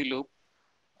nappy busy loop,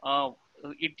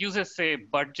 it uses a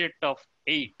budget of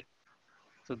 8.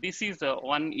 So this is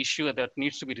one issue that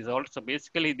needs to be resolved. So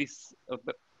basically this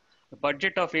the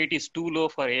budget of 8 is too low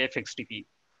for AFXDP,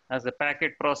 as the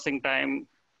packet processing time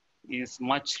is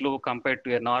much low compared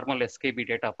to a normal SKB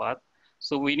data path.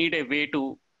 So we need a way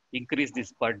to increase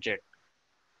this budget.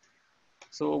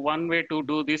 So one way to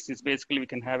do this is basically we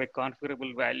can have a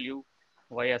configurable value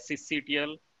via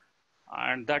sysctl,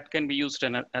 and that can be used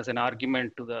as an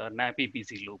argument to the NAPI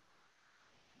BC loop.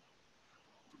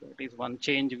 That is one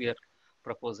change we are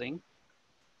proposing.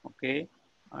 Okay,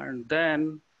 and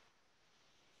then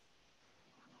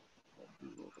let me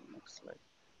go to the next slide.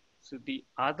 So the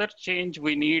other change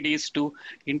we need is to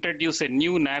introduce a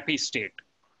new NAPI state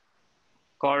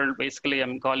called, basically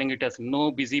I'm calling it as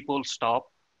no busy pole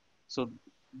stop. So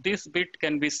this bit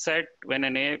can be set when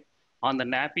on the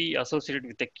NAPI associated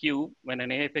with a queue when an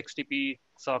AFXDP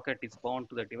socket is bound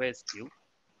to the device queue,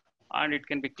 and it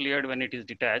can be cleared when it is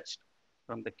detached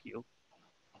from the queue.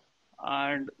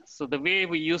 And so the way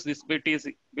we use this bit is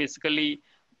basically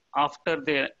at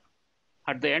the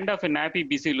end of a NAPI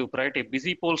busy loop, right? A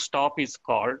busy pole stop is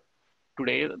called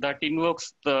today that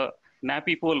invokes the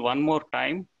NAPI pole one more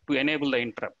time to enable the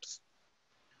interrupts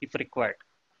if required.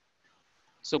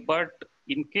 So, but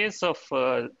in case of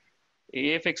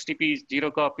AFXDP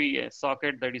zero copy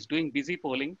socket that is doing busy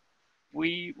polling,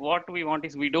 what we want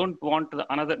is we don't want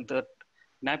the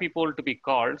NAPI pole to be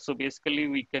called. So basically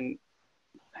we can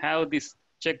have this,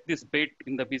 check this bit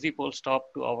in the busy pole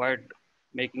stop to avoid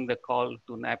making the call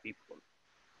to NAPI pole.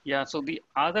 Yeah, so the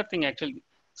other thing actually,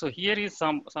 so here is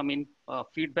some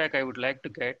feedback I would like to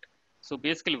get. So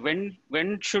basically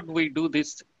when should we do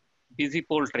this busy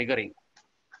pole triggering?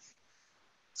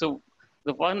 So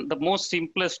the most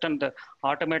simplest and the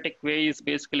automatic way is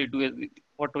basically do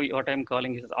what I'm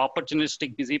calling is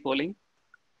opportunistic busy polling,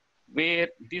 where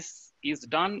this is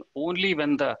done only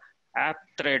when the app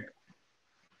thread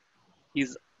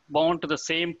is bound to the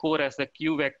same core as the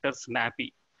queue vector's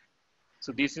NAPI.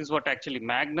 So this is what actually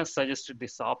Magnus suggested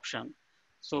this option.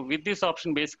 So with this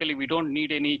option, basically we don't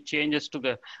need any changes to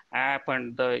the app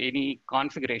and any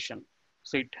configuration.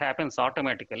 So it happens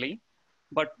automatically.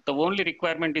 But the only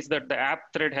requirement is that the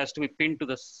app thread has to be pinned to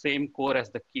the same core as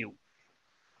the queue.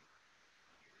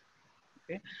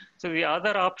 Okay. So the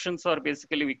other options are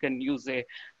basically we can use a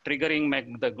triggering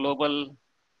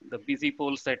the busy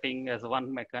pole setting as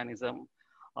one mechanism,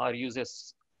 or use a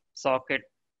socket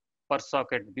per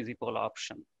socket busy pole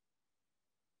option.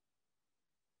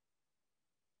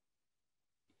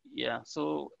 Yeah,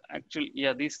 so actually,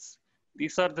 yeah, these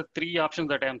are the three options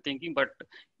that I'm thinking, but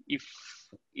if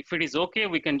it is okay,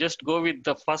 we can just go with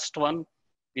the first one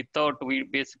without, we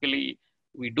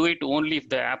do it only if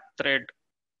the app thread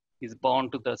is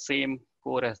bound to the same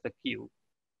core as the queue.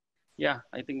 Yeah,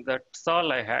 I think that's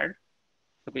all I had.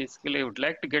 So basically I would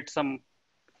like to get some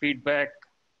feedback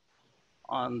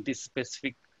on this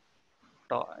specific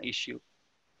issue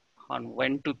on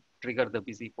when to trigger the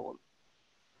busy pole.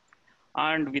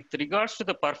 And with regards to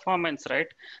the performance, right?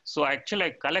 So actually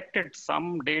I collected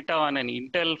some data on an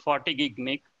Intel 40 gig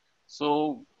NIC.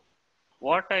 So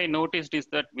what I noticed is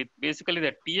that with basically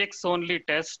the TX only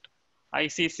test, I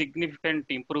see significant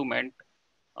improvement,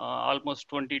 almost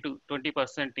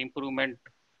 20% improvement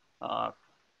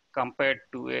compared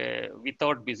to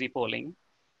without busy polling.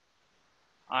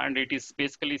 And it is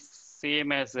basically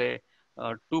same as a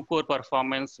 2-core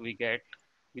performance we get.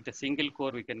 With a single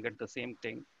core, we can get the same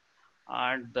thing.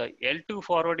 And the L2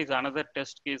 forward is another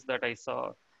test case that I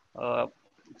saw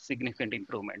significant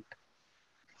improvement.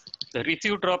 The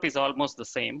receive drop is almost the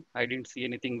same. I didn't see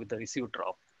anything with the receive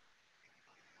drop.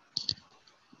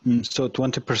 So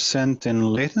 20%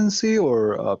 in latency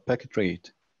or packet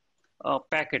rate?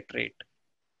 Packet rate.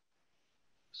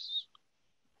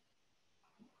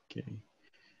 Okay.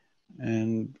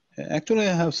 And actually,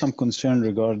 I have some concern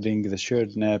regarding the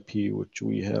shared NAPI, which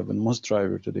we have in most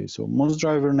driver today. So most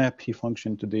driver NAPI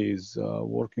function today is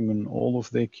working on all of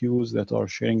the queues that are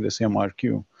sharing the same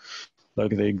RQ, like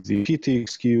the XDP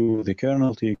TXQ, the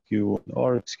kernel TXQ, the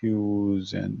RX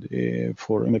queues, and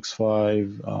for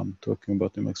MX5, talking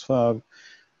about MX5,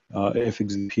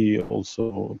 FXDP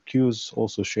also queues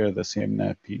also share the same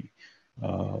NAPI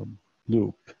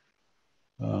loop.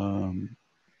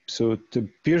 So it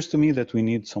appears to me that we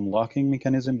need some locking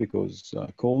mechanism because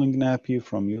calling NAPI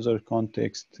from user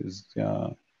context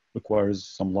requires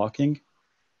some locking.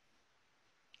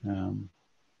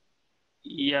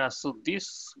 Yeah, so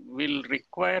this will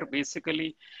require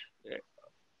basically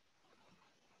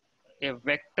a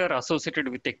vector associated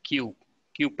with a queue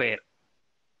pair.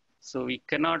 So we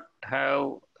cannot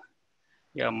have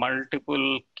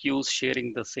multiple queues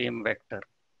sharing the same vector.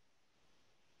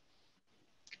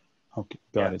 Okay,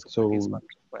 got it. So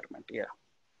requirement, yeah.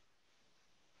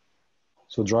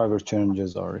 So driver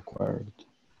changes are required.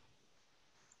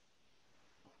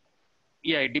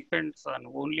 Yeah, it depends on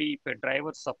only if a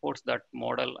driver supports that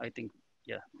model. I think,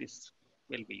 yeah, this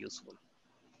will be useful.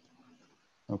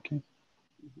 Okay.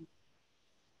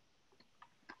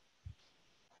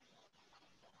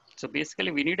 So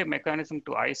basically, we need a mechanism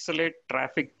to isolate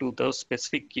traffic to those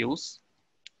specific queues,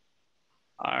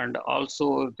 and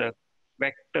also the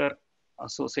vector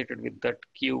associated with that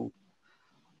queue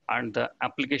and the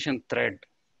application thread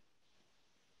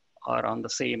are on the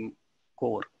same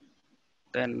core.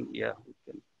 Then, yeah, we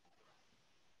can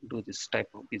do this type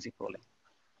of busy polling.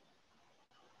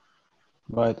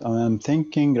 Right. I'm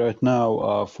thinking right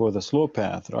now for the slow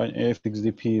path, right? If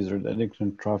XDP is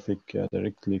redirecting traffic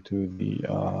directly to the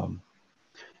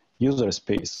user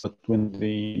space, but when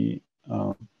the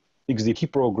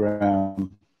XDP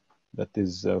program that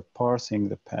is parsing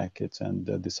the packets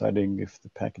and deciding if the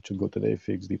packet should go to the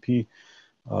XDP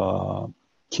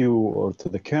queue or to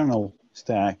the kernel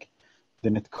stack,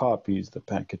 then it copies the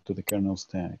packet to the kernel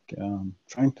stack.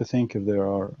 Trying to think if there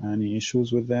are any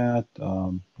issues with that.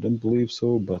 Don't believe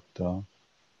so, but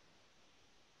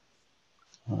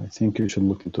I think you should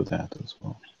look into that as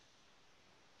well.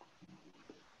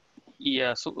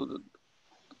 Yeah, so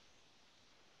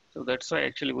that's why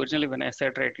actually originally when I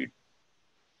said, right, it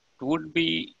would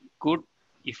be good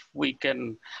if we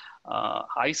can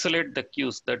isolate the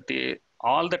queues, that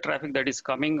all the traffic that is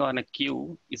coming on a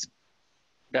queue is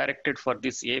directed for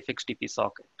this AFXDP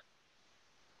socket.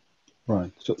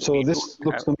 Right. So this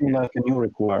looks to me like a new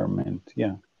requirement.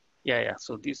 Yeah. Yeah.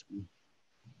 So this,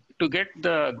 to get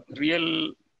the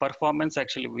real performance,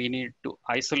 actually, we need to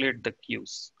isolate the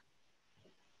queues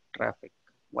traffic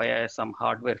via some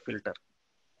hardware filter.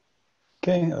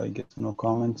 Okay, I guess no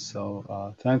comments.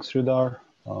 So thanks, Sridhar.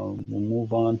 We'll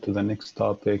move on to the next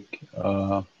topic.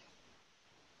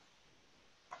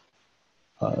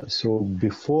 So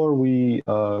before we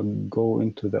go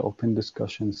into the open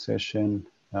discussion session,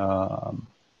 I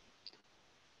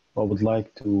would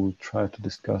like to try to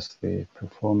discuss the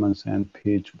performance and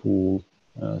page pool,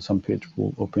 some page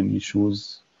pool open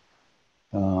issues.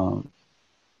 I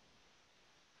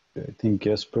think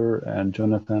Jesper and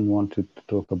Jonathan wanted to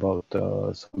talk about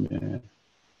some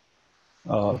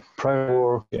prior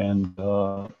work and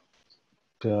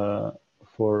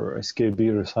for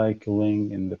SKB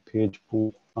recycling in the page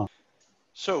pool.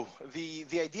 So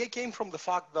the idea came from the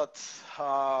fact that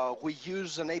we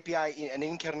use an API, an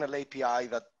in-kernel API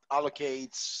that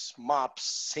allocates,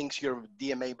 maps, syncs your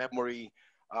DMA memory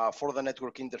for the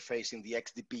network interface in the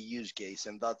XDP use case.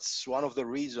 And that's one of the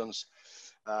reasons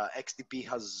XDP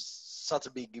has such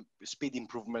a big speed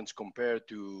improvements compared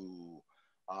to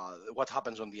what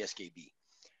happens on the SKB.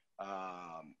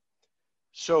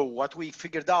 So what we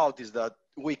figured out is that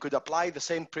we could apply the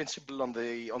same principle on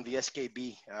the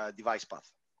SKB device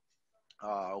path.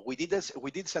 We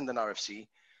did send an RFC,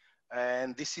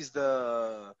 and this is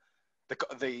the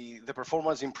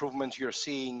performance improvements you're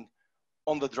seeing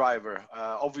on the driver.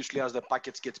 Obviously, as the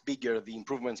packets get bigger, the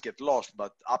improvements get lost,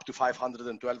 but up to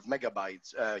 512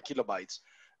 kilobytes,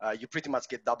 you pretty much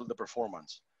get double the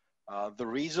performance. The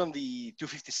reason the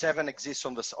 257 exists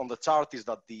on the chart is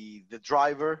that the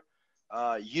driver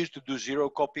used to do zero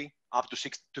copy up to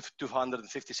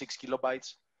 256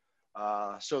 kilobytes.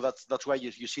 So that's why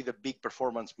you see the big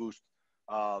performance boost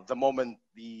the moment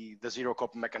the zero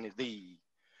copy mechanism,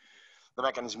 the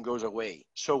mechanism goes away.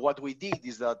 So what we did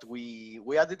is that we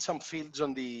added some fields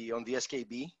on the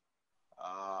SKB,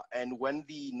 and when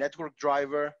the network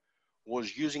driver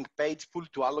was using page pool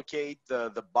to allocate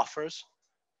the buffers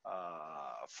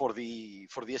for the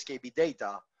SKB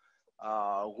data,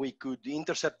 we could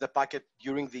intercept the packet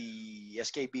during the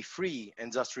SKB free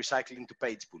and just recycle into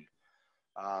page pool.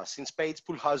 Since page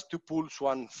pool has two pools,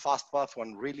 one fast path,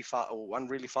 one really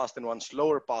fast, and one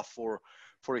slower path for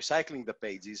recycling the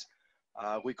pages,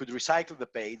 we could recycle the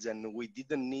page, and we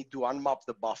didn't need to unmap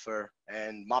the buffer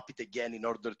and map it again in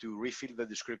order to refill the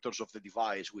descriptors of the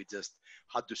device. We just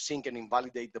had to sync and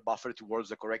invalidate the buffer towards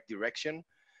the correct direction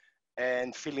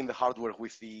and fill in the hardware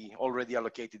with the already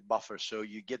allocated buffer. So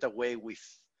you get away with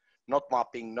not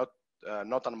mapping, not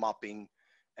unmapping,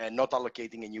 and not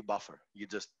allocating a new buffer. You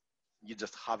just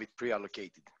have it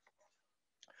pre-allocated.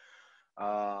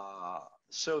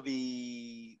 So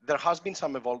there has been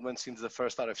some evolvement since the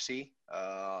first RFC.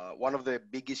 One of the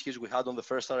big issues we had on the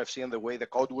first RFC and the way the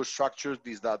code was structured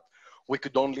is that we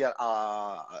could only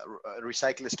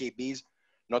recycle SKBs,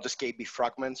 not SKB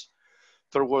fragments.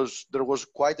 There was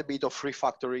quite a bit of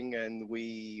refactoring, and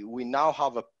we now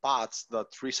have a patch that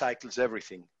recycles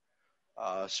everything.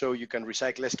 So you can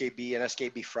recycle SKB and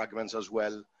SKB fragments as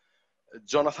well.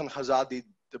 Jonathan has added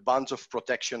a bunch of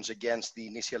protections against the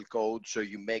initial code. So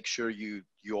you make sure you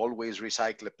always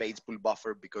recycle a page pool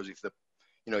buffer, because if the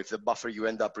buffer you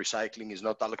end up recycling is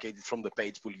not allocated from the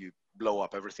page pool, you blow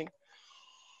up everything.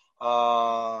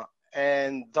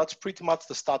 And that's pretty much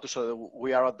the status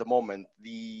we are at the moment.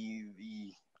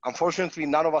 Unfortunately,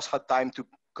 none of us had time to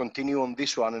continue on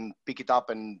this one and pick it up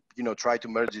and try to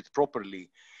merge it properly.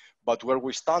 But where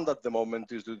we stand at the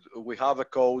moment is that we have a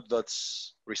code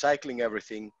that's recycling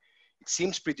everything. It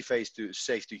seems pretty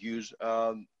safe to use.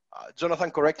 Jonathan,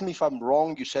 correct me if I'm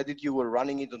wrong. You said that you were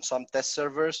running it on some test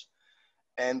servers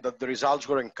and that the results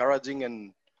were encouraging.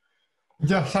 And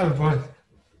yes, I was.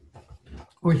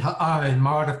 I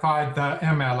modified the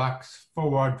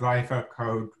MLX4 driver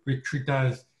code, which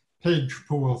does page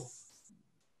pool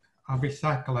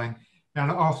recycling, and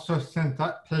also sent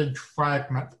that page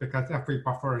fragments because every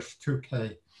buffer is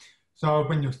 2K. So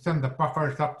when you send the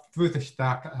buffers up through the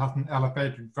stack, it has an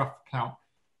elevated rough count.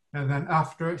 And then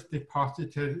after it's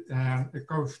deposited and it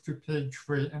goes to page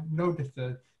 3 and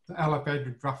notices the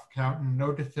elevated rough count and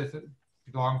notices it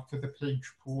belongs to the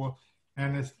page pool,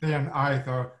 and is then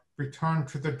either returned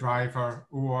to the driver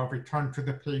or returned to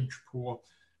the page pool.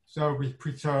 So we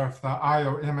preserve the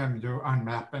iommu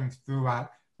unmappings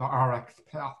throughout the RX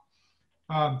path.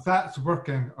 That's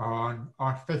working on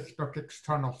our Facebook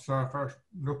external server,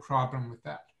 no problem with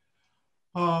that.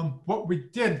 What we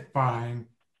did find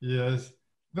is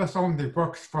this only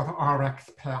works for the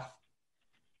RX path.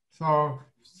 So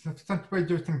since we're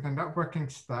using the networking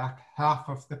stack, half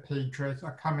of the pages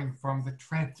are coming from the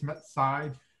transmit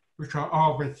side, which are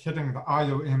always hitting the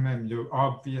iommu,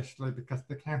 obviously, because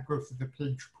they can't go through the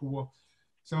page pool.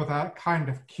 So that kind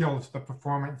of kills the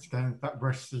performance gains that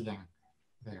we're seeing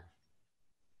there.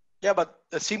 Yeah, but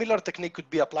a similar technique could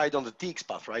be applied on the TX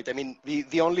path, right? I mean,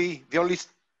 the only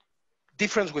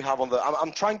difference we have on the,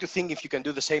 I'm trying to think if you can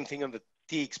do the same thing on the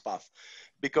TX path,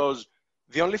 because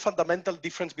the only fundamental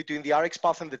difference between the RX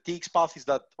path and the TX path is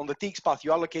that on the TX path,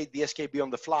 you allocate the SKB on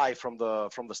the fly from the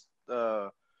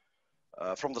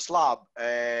slab,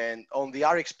 and on the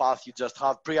RX path, you just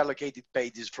have pre-allocated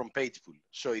pages from page pool.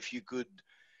 So if you could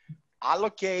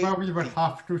allocate... Well, we would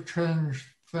have to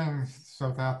change things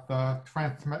so that the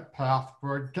transmit path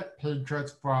would get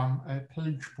pages from a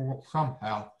page pool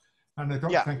somehow. And I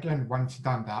don't think anyone's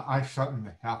done that. I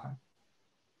certainly haven't.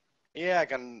 Yeah,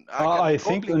 I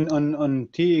think on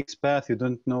TX path, you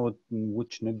don't know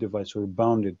which net device you're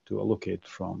bounded to allocate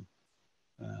from.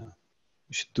 You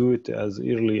should do it as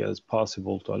early as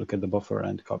possible to allocate the buffer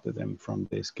and copy them from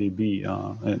the SKB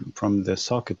and from the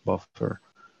socket buffer.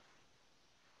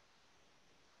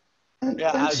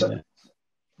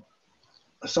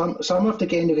 Some of the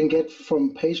gain you can get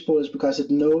from page pool is because it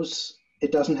knows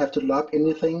it doesn't have to log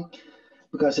anything,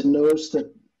 because it knows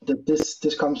that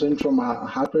this comes in from a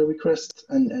hardware request,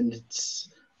 and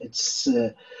it's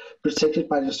protected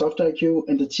by the software queue.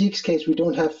 In the TX case, we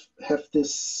don't have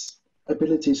this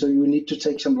ability, so you need to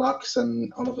take some logs,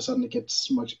 and all of a sudden it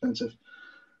gets more expensive.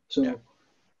 So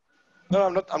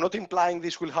no, I'm not implying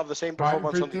this will have the same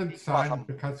performance on the path,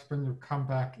 because when you come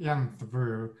back in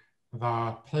through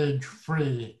the page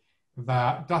 3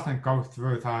 that doesn't go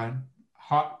through the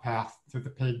hot path to the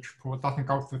page pool, it doesn't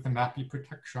go through the NAPI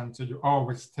protection, so you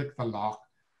always take the lock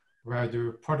where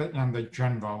you put it in the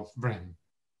general ring.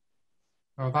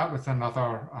 So that was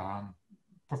another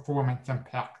performance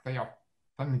impact there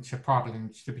that probably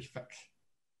needs to be fixed.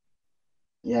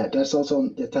 Yeah, that's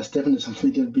definitely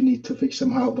something that we need to fix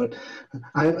somehow, but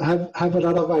I have a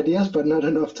lot of ideas, but not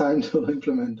enough time to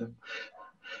implement them.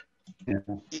 Yeah.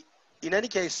 In any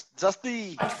case,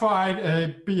 I tried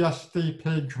a BSD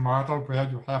page model where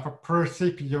you have a per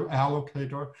CPU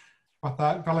allocator, but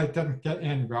that really didn't get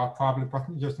anywhere. Probably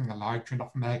wasn't using a large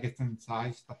enough magazine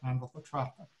size to handle the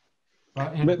traffic.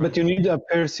 But you need a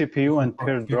per CPU and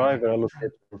per driver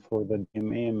allocator for the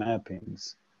DMA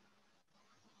mappings.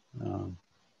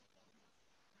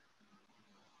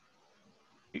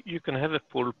 You can have a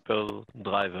pool per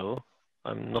driver.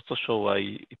 I'm not so sure why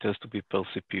it has to be per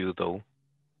CPU though.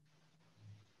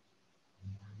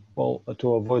 Well,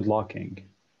 to avoid locking.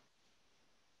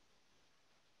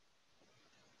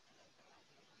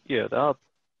 Yeah,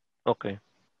 okay.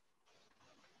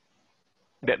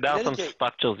 There are some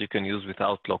structures you can use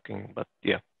without locking, but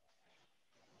yeah.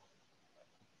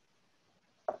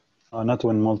 Not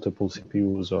when multiple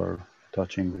CPUs are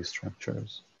touching these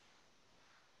structures.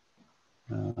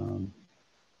 I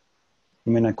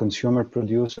mean, a consumer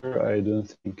producer, I don't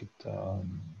think it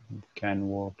can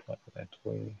work like that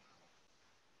way.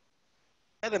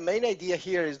 And the main idea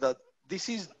here is that this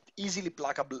is easily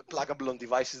pluggable on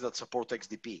devices that support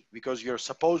XDP, because you're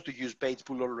supposed to use page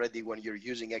pool already when you're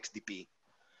using XDP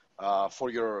for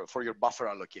your buffer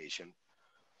allocation.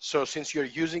 So since you're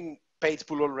using page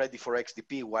pool already for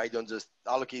XDP, why don't just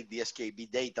allocate the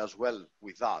SKB data as well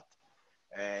with that?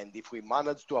 And if we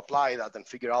manage to apply that and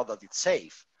figure out that it's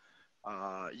safe,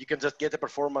 you can just get a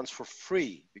performance for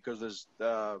free, because there's,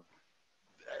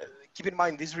 keep in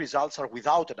mind, these results are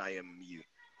without an iommu.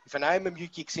 If an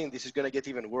iommu kicks in, this is going to get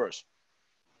even worse.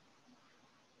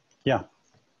 Yeah.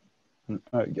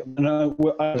 I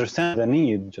understand the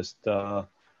need, just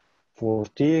for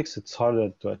TX, it's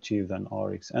harder to achieve than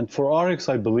RX. And for RX,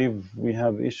 I believe we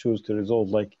have issues to resolve.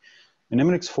 Like in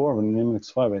MNX4 and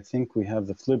MNX5, I think we have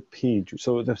the flip page.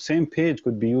 So the same page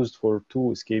could be used for 2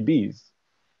 SKBs.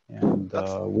 And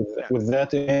with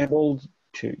that enabled,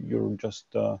 you're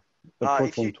just, the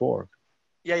port won't work.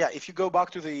 Yeah. If you go back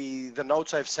to the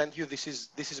notes I've sent you, this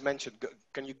is mentioned.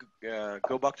 Can you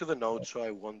go back to the notes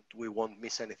so we won't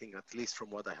miss anything, at least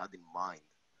from what I had in mind.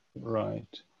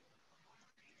 Right.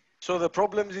 So the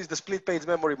problem is the split page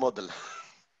memory model.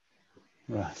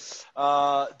 Right.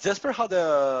 Jesper had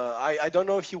I don't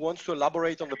know if he wants to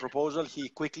elaborate on the proposal. He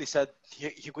quickly said,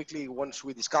 once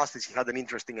we discussed this, he had an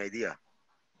interesting idea.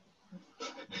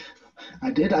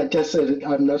 I did. I just said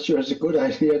I'm not sure it's a good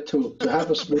idea to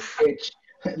have a split page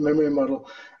memory model,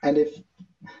 and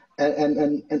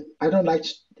I don't like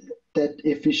that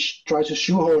if we try to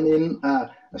shoehorn in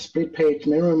a split page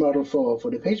memory model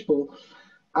for the page pool.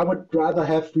 I would rather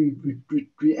have we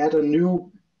add a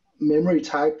new memory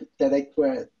type that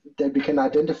we can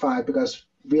identify, because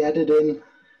we added in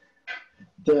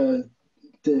the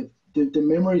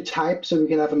memory type, so we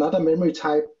can have another memory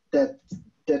type that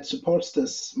supports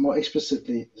this more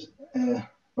explicitly.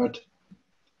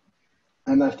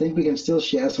 And I think we can still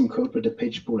share some code with the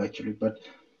page pool actually, but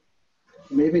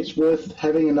maybe it's worth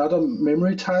having another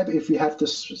memory type if we have the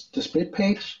split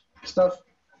page stuff,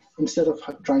 instead of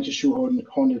trying to shoehorn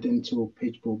it into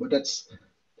page pool. But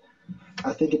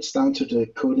I think it's down to the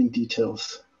coding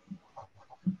details.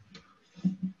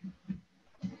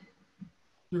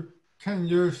 You can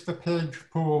use the page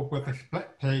pool with a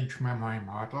split page memory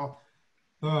model.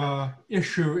 The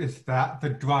issue is that the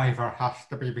driver has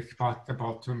to be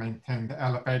responsible to maintain the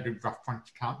elevated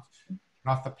reference count,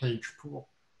 not the page pool.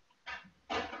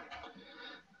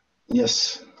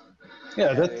 Yes.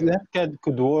 Yeah, that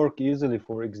could work easily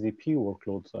for XDP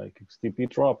workloads like XDP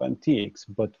drop and TX,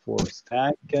 but for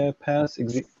stack pass,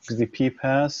 XDP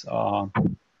pass, the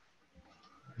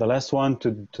last one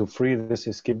to free this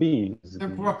SKB.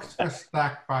 It works for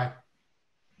stack by.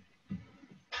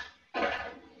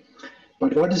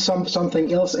 But what if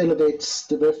something else elevates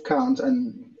the ref count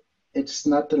and it's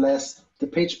not the last, the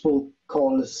page pool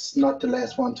call is not the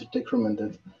last one to decrement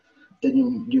it?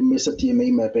 Then you miss a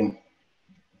DMA mapping.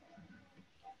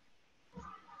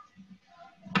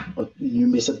 Or you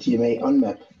miss a DMA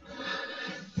unmap.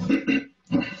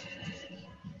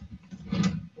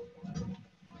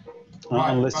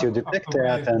 Unless you detect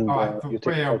that and you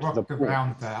take way I out the worked pool.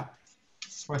 around that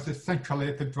was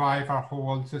essentially the driver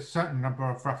holds a certain number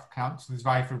of ref counts, the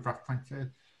driver references.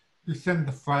 You send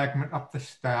the fragment up the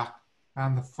stack,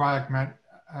 and the fragment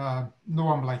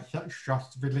normally hits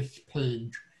just release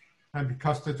page. And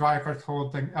because the driver is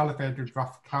holding elevated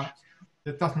ref counts,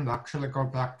 it doesn't actually go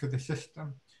back to the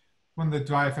system. When the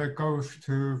driver goes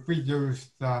to reuse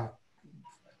the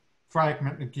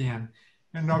fragment again,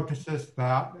 it notices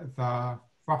that the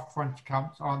reference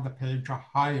counts on the page are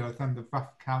higher than the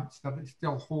ref counts that it's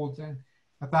still holding.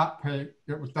 At that point,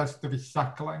 it does the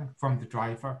recycling from the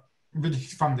driver,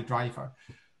 released from the driver.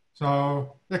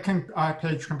 So a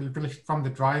page can be released from the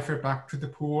driver back to the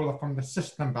pool or from the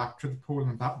system back to the pool,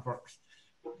 and that works.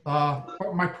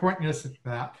 But my point is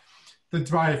that the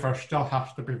driver still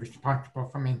has to be responsible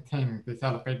for maintaining this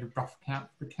elevated ref count.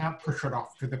 We can't push it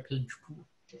off to the page pool.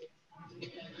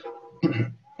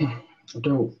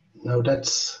 No,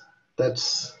 that's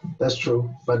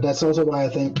true. But that's also why I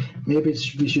think maybe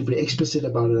we should be explicit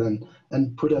about it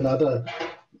and put another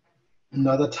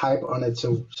type on it,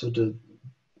 so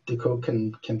the code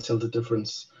can tell the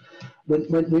difference.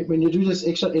 When you do this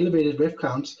extra elevated ref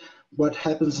counts, what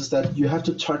happens is that you have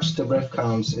to touch the ref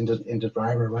counts in the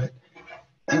driver, right?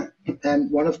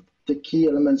 And one of the key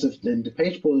elements in the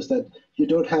page pool is that you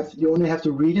only have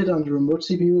to read it on the remote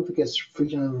CPU. If it gets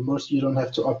freed on the remote, you don't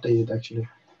have to update it actually.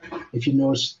 If you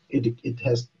notice, it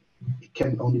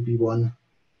can only be one.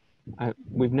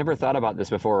 We've never thought about this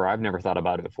before, or I've never thought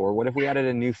about it before. What if we added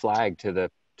a new flag to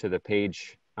the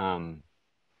page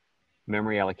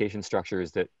memory allocation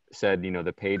structures that said,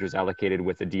 the page was allocated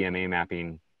with the DMA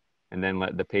mapping and then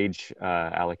let the page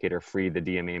allocator free the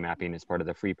DMA mapping as part of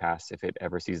the free pass if it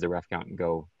ever sees the ref count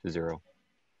go to 0.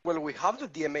 Well, we have the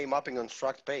DMA mapping on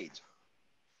struct page.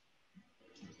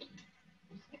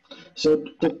 So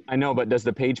I know, but does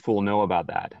the page pool know about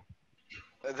that?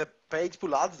 The page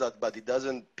pool adds that, but it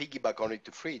doesn't piggyback on it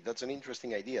to free. That's an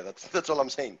interesting idea. That's all I'm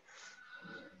saying.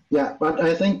 Yeah, but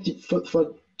I think to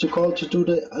do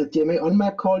the DMA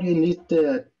unmap call, you need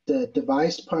the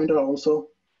device pointer also.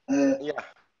 Yeah.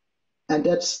 And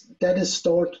that is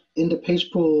stored in the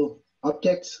page pool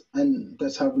object, and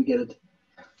that's how we get it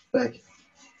back.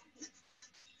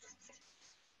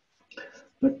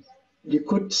 But you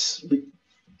could,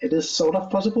 it is sort of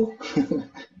possible.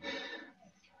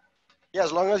 Yeah,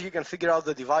 as long as you can figure out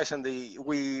the device and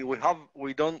we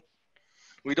don't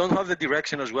have the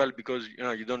direction as well, because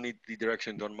you don't need the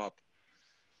direction to unmap.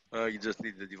 You just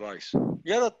need the device.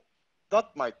 Yeah,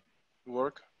 that might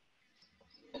work.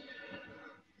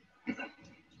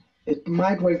 It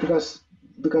might work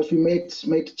because we made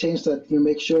the change that we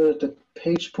make sure that the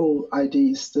page pool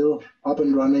ID is still up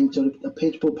and running, so the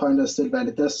page pool pointer is still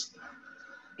valid. That's,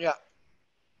 yeah.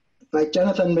 Like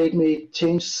Jonathan made me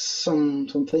change some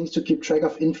things to keep track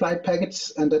of in-flight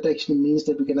packets, and that actually means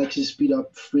that we can actually speed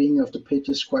up freeing of the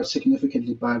pages quite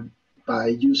significantly by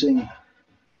using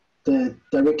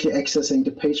directly accessing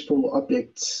the page pool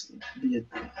objects via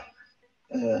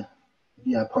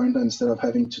pointer instead of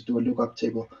having to do a lookup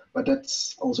table. But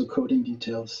that's also coding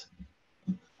details.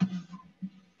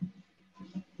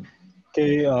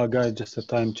 Okay, guys, just a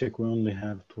time check. We only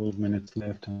have 12 minutes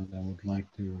left, and I would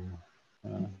like to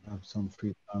have some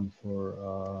free time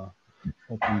for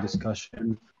open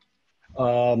discussion.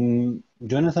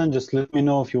 Jonathan, just let me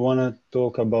know if you want to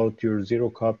talk about your zero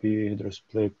copy header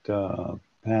split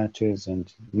patches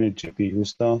and mid GPU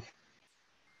stuff.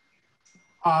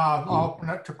 I'll open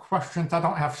it to questions. I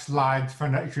don't have slides for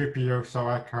net GPU, so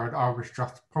I could always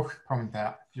just postpone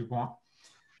that if you want.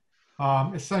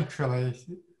 Essentially,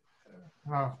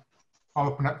 I'll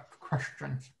open it to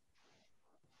questions.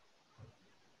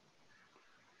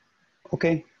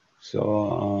 Okay,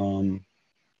 so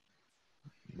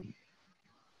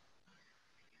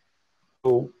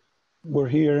we're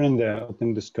here in the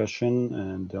open discussion,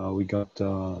 and we got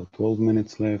 12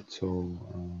 minutes left. So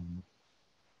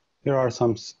here are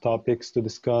some topics to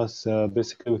discuss.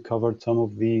 Basically, we covered some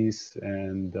of these,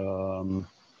 and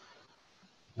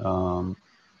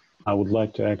I would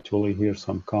like to actually hear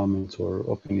some comments or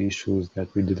open issues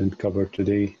that we didn't cover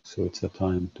today. So it's the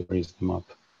time to raise them up.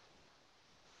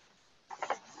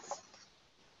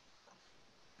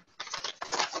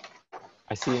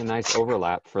 I see a nice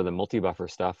overlap for the multi-buffer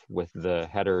stuff with the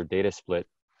header data split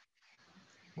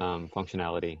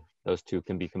functionality. Those two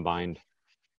can be combined.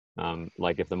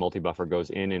 Like if the multi-buffer goes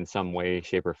in some way,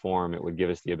 shape, or form, it would give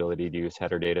us the ability to use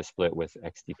header data split with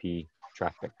XDP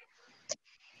traffic.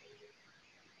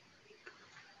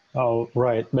 Oh,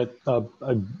 right. But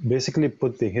I basically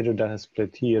put the header data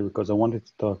split here because I wanted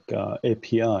to talk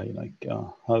API. Like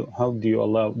how do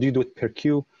you do it per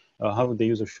queue? How the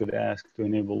user should ask to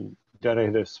enable data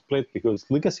header split? Because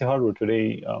legacy hardware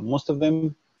today, most of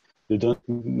them, they don't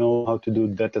know how to do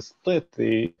data split.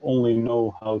 They only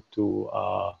know how to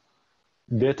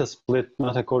data split,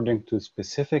 not according to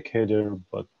specific header,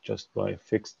 but just by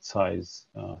fixed size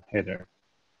header.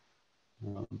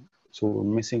 So we're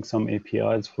missing some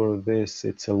APIs for this.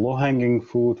 It's a low-hanging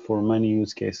fruit for many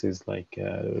use cases, like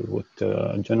what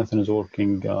Jonathan is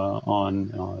working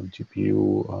on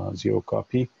GPU zero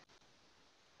copy.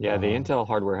 Yeah, the Intel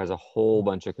hardware has a whole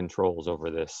bunch of controls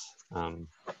over this.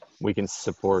 We can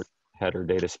support header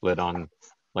data split on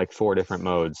like 4 different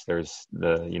modes. There's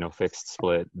the fixed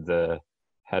split, the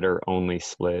header only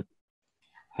split,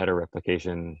 header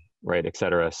replication, right,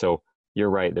 etc. So you're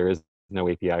right, there is no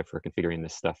API for configuring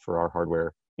this stuff for our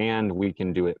hardware, and we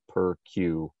can do it per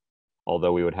queue,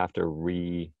 although we would have to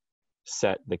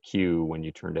reset the queue when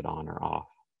you turned it on or off.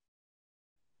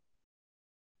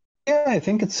 Yeah, I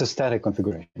think it's a static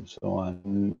configuration, so I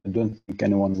don't think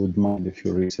anyone would mind if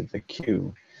you reset the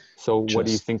queue. So what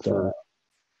do you think for?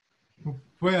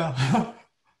 Well,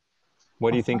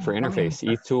 what do you think for interface,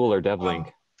 ethtool or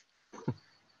devlink?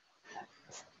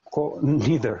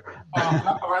 Neither.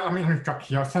 Well, let me interrupt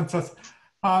here. Since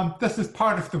this is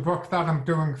part of the work that I'm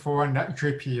doing for net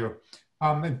GPU.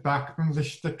 In fact, let me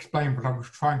just explain what I was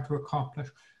trying to accomplish.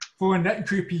 For net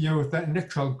GPU, the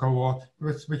initial goal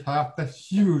was we have this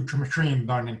huge machine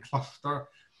learning cluster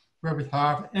where we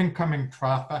have incoming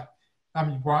traffic,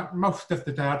 and we want most of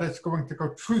the data is going to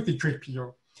go through the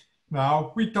GPU.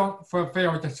 Now, we don't, for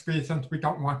various reasons, we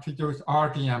don't want to use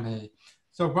RDMA.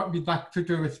 So what we'd like to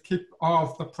do is keep all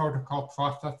of the protocol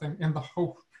processing in the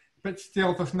host but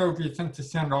still there's no reason to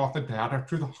send all the data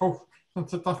to the host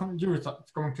since it doesn't use it.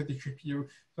 It's going to the GPU.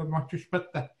 So we want to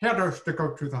split the headers to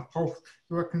go to the host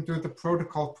so it can do the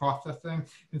protocol processing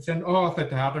and send all the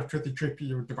data to the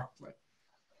GPU directly.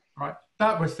 Right?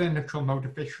 That was the initial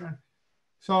motivation.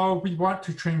 So we want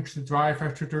to change the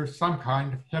driver to do some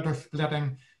kind of header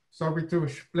splitting. So we do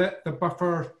split the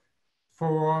buffer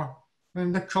for the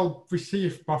initial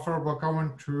receive buffer will go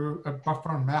into a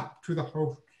buffer map to the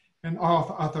host, and all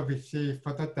the other receive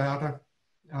for the data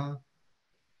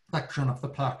section of the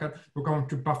packet will go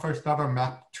into buffers that are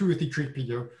mapped to the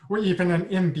GPU or even an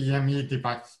NVMe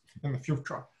device in the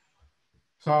future.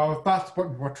 So that's what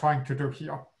we're trying to do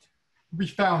here. We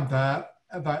found that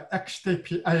the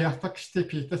XDP,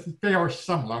 AFXDP, this is very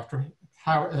similar to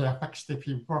how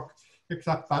AFXDP works,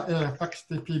 except that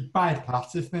AFXDP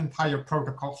bypasses the entire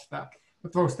protocol stack.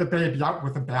 It throws the baby out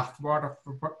with the bathwater,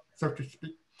 so to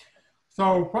speak.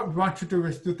 So what we want to do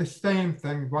is do the same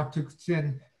thing. We want to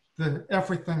send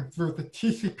everything through the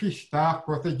TCP stack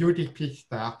or the UDP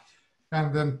stack,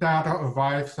 and then data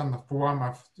arrives in the form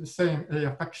of the same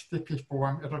AFXDP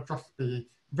form. It'll just be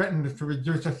written through a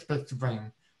user space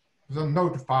ring. So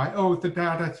notify, oh, the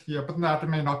data is here, but the data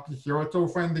may not be here. It's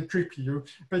over in the GPU,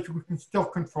 but we can still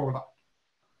control that.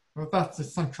 So that's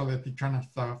essentially the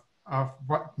genesis of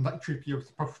what that GPU is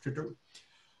supposed to do.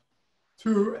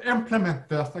 To implement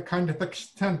this, I kind of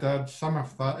extended some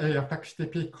of the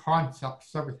AFXDP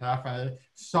concepts. So we have a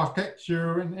socket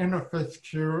queue, an interface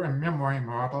queue, a memory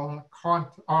model,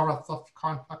 RSS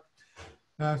context.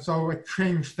 So it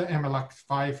changed the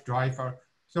MLX5 driver.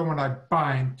 So when I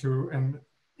bind to an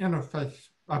interface,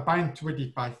 I bind to a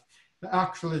device, it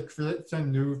actually creates a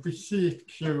new receive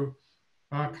queue,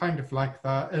 kind of like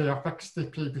the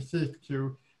AFXDP receive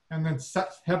queue, and then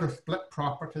sets header split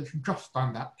properties just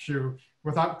on that queue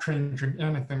without changing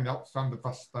anything else on the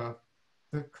rest of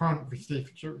the current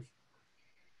receive queues.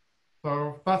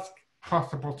 So that's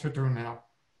possible to do now.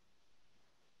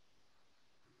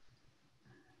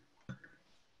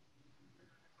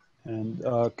 And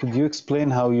could you explain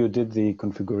how you did the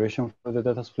configuration for the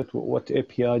data split? What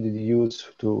API did you use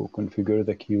to configure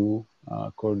the queue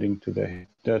according to the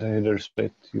data header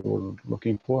split you were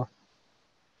looking for?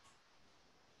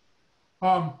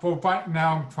 For right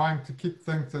now, I'm trying to keep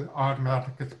things as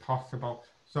automatic as possible.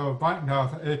 So right now,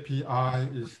 the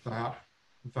API is that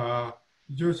the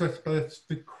user space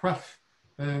requests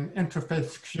an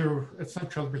interface queue.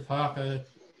 Essentially, we have a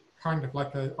kind of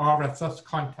like a RSS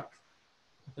context.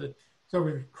 Okay. So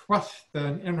we request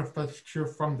an interface queue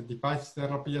from the device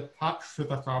that'll be attached to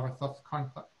this RSS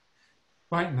context.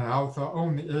 Right now, the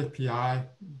only API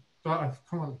that I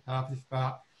currently have is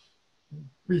that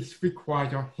we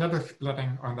require header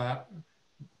splitting on that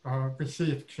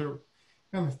receive queue.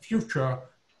 In the future,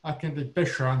 I can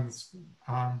envision,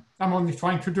 I'm only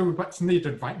trying to do what's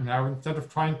needed right now instead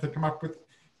of trying to come up with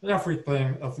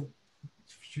everything as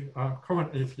a current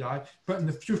API, but in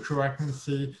the future, I can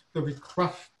see the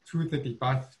request to the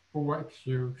device for a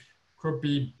queue could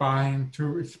be bind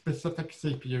to a specific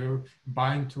CPU,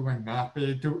 bind to a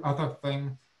NAPI, do other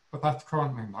things, but that's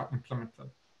currently not implemented.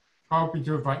 How we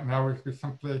do right now is we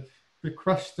simply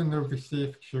request a new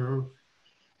receive queue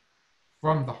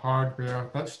from the hardware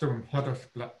that's doing header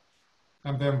split.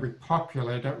 And then we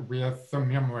populate it with the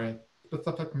memory,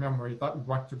 specific memory that we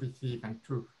want to receive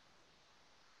into.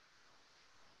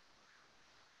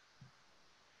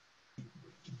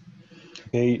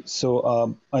 Okay,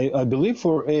 so I believe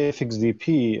for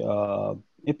AFXDP,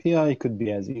 API could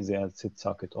be as easy as set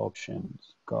socket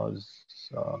options because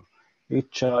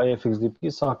each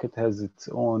AFXDP socket has its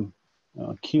own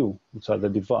queue inside the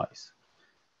device.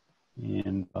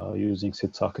 And using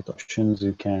set socket options,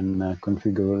 you can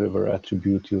configure whatever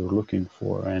attribute you're looking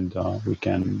for, and we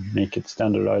can make it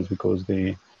standardized because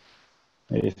the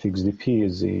AFXDP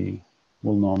is a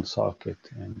well-known socket,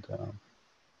 and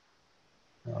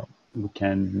we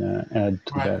can add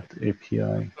to that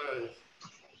API.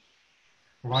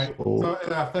 Right. So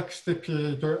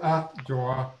AFXDP,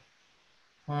 your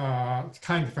it's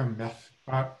kind of a mess,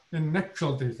 but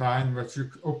initial design was you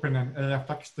open an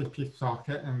AFXDP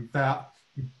socket and that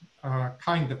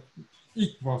kind of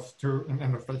equals to an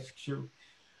interface queue.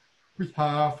 We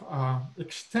have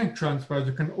extensions where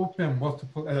you can open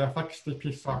multiple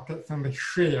AFXDP sockets and they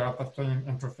share the same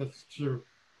interface queue.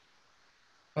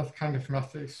 That's kind of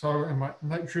messy. So in my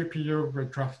next GPU,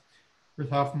 we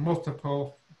have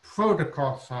multiple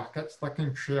protocol sockets that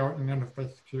can share an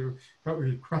interface queue, but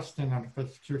we request an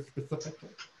interface queue specifically.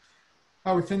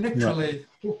 I was initially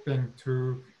hoping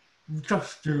to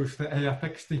just use the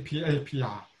AFXDP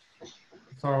API.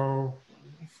 So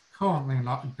currently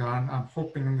not done. I'm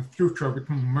hoping in the future we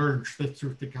can merge the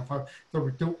two together so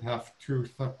we don't have two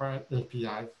separate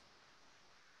APIs.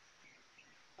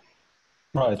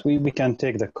 Right, we can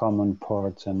take the common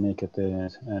parts and make it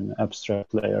an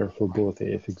abstract layer for both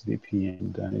AFXDP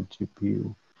and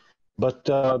GPU. But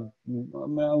I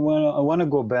want to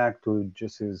go back to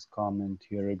Jesse's comment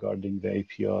here regarding the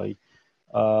API,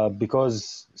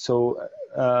 because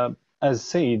as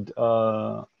Saeed,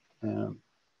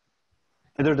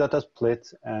 header data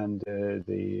split and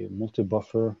the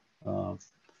multi-buffer,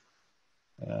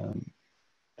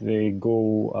 they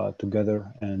go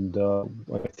together, and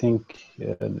I think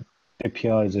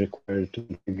API is required to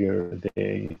configure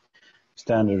the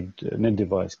standard net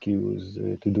device queues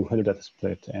to do header data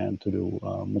split and to do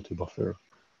multi-buffer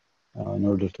in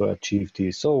order to achieve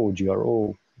TSO,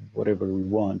 GRO, whatever we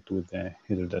want with the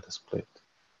header data split.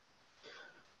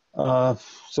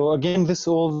 So again, this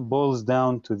all boils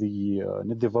down to the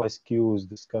net device queues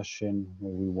discussion,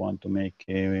 where we want to make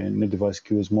net device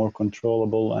queues more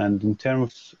controllable. And in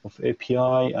terms of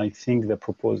API, I think the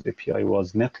proposed API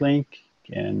was Netlink,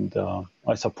 and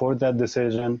I support that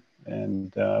decision.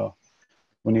 And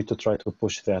we need to try to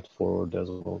push that forward as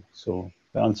well. So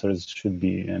the answer should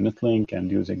be Netlink and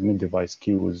using net device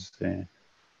queues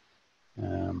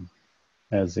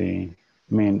as a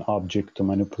main object to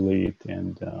manipulate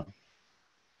and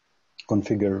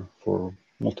configure for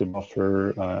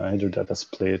multi-buffer header data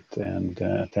split and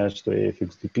attach to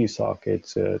AFXDP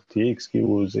sockets, TX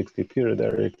queues, XDP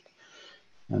redirect,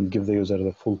 and give the user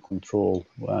the full control.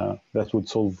 That would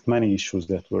solve many issues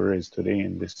that were raised today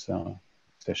in this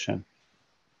session.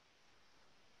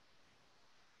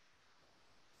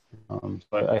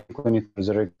 I think we need to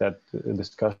resurrect that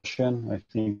discussion. I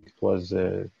think it was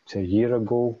a year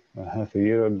ago, half a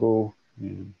year ago,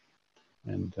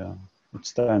 and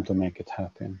it's time to make it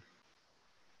happen.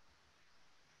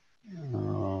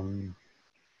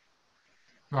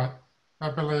 Right. I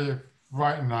believe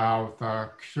right now the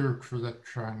queue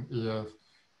creation is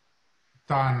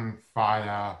done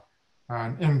via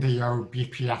an NDO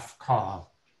BPF call.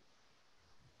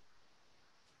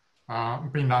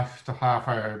 It'd be nice to have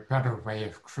a better way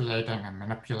of creating and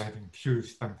manipulating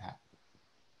queues than that.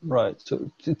 Right,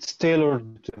 so it's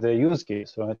tailored to the use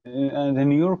case, right? And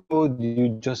in your code, you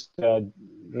just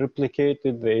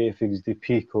replicated the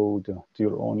AFXDP code to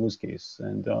your own use case.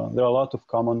 And there are a lot of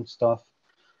common stuff.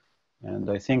 And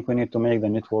I think we need to make the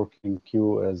networking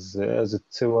queue as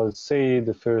it was, say,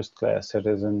 the first class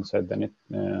citizen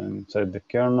inside the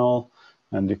kernel.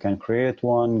 And you can create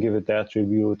one, give it the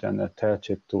attribute, and attach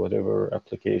it to whatever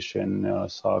application,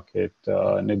 socket,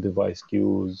 net device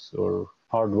queues, or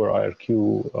hardware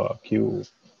IRQ queue.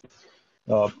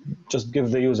 Just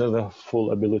give the user the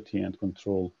full ability and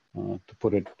control to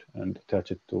put it and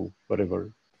attach it to whatever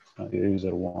the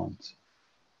user wants.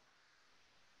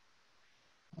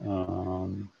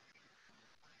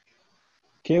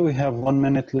 Okay, we have 1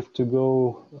 minute left to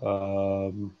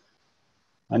go.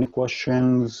 Any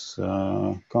questions,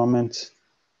 comments?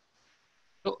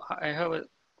 So I have a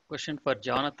question for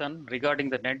Jonathan regarding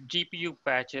the net GPU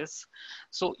patches.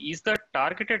 So is that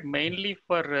targeted mainly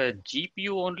for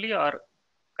GPU only, or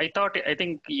I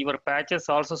think your patches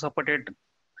also supported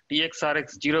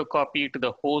TXRX 0 copy to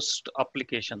the host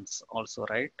applications also,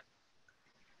 right?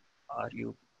 Are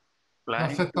you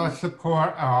planning? Yes, it does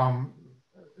support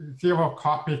 0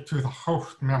 copy to the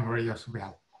host memory as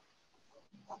well.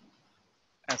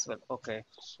 As well, okay.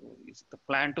 So is the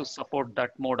plan to support that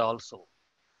mode also?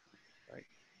 Right.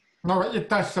 No, it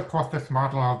does support this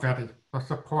model already. The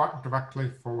support directly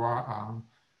for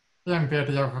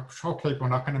NVIDIA, which, okay, we're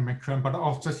not going to mention, but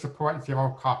also support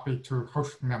 0 copy to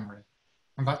host memory.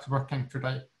 And that's working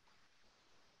today.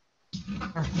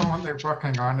 I'm currently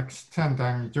working on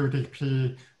extending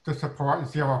UDP to support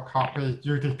 0 copy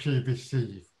UDP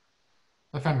receive,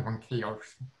 if anyone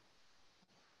cares.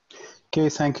 Okay,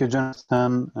 thank you,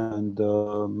 Jonathan. And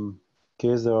in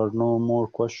case there are no more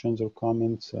questions or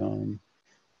comments, I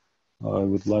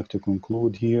would like to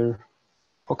conclude here.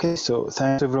 Okay, so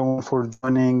thanks everyone for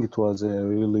joining. It was a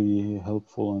really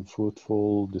helpful and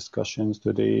fruitful discussions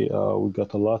today. We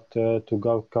got a lot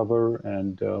to cover,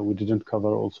 and we didn't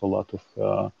cover also a lot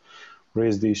of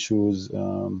raised issues.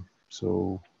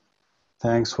 So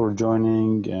thanks for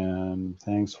joining, and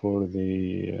thanks for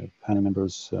the panel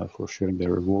members for sharing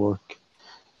their work.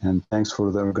 And thanks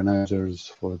for the organizers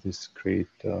for this great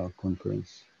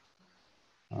conference.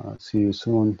 See you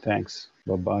soon. Thanks.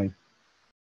 Bye-bye.